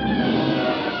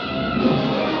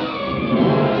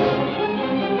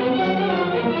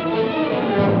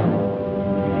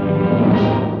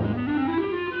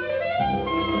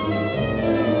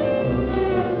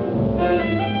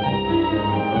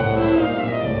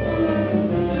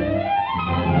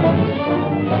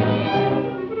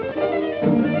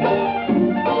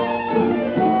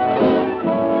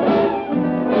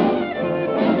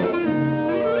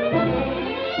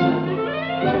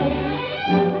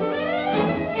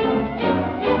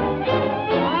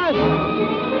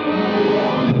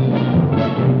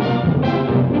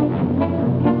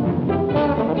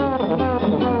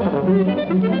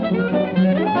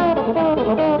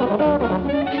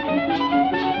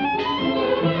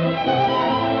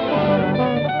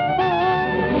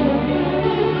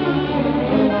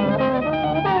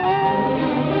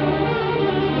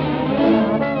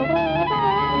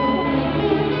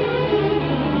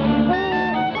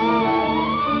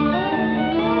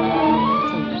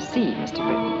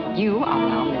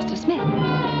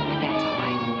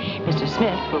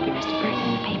 Will be Mr. Burton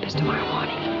in the papers tomorrow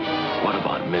morning. What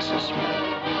about Mrs. Smith?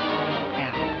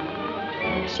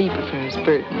 Well, she prefers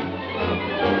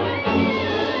Burton.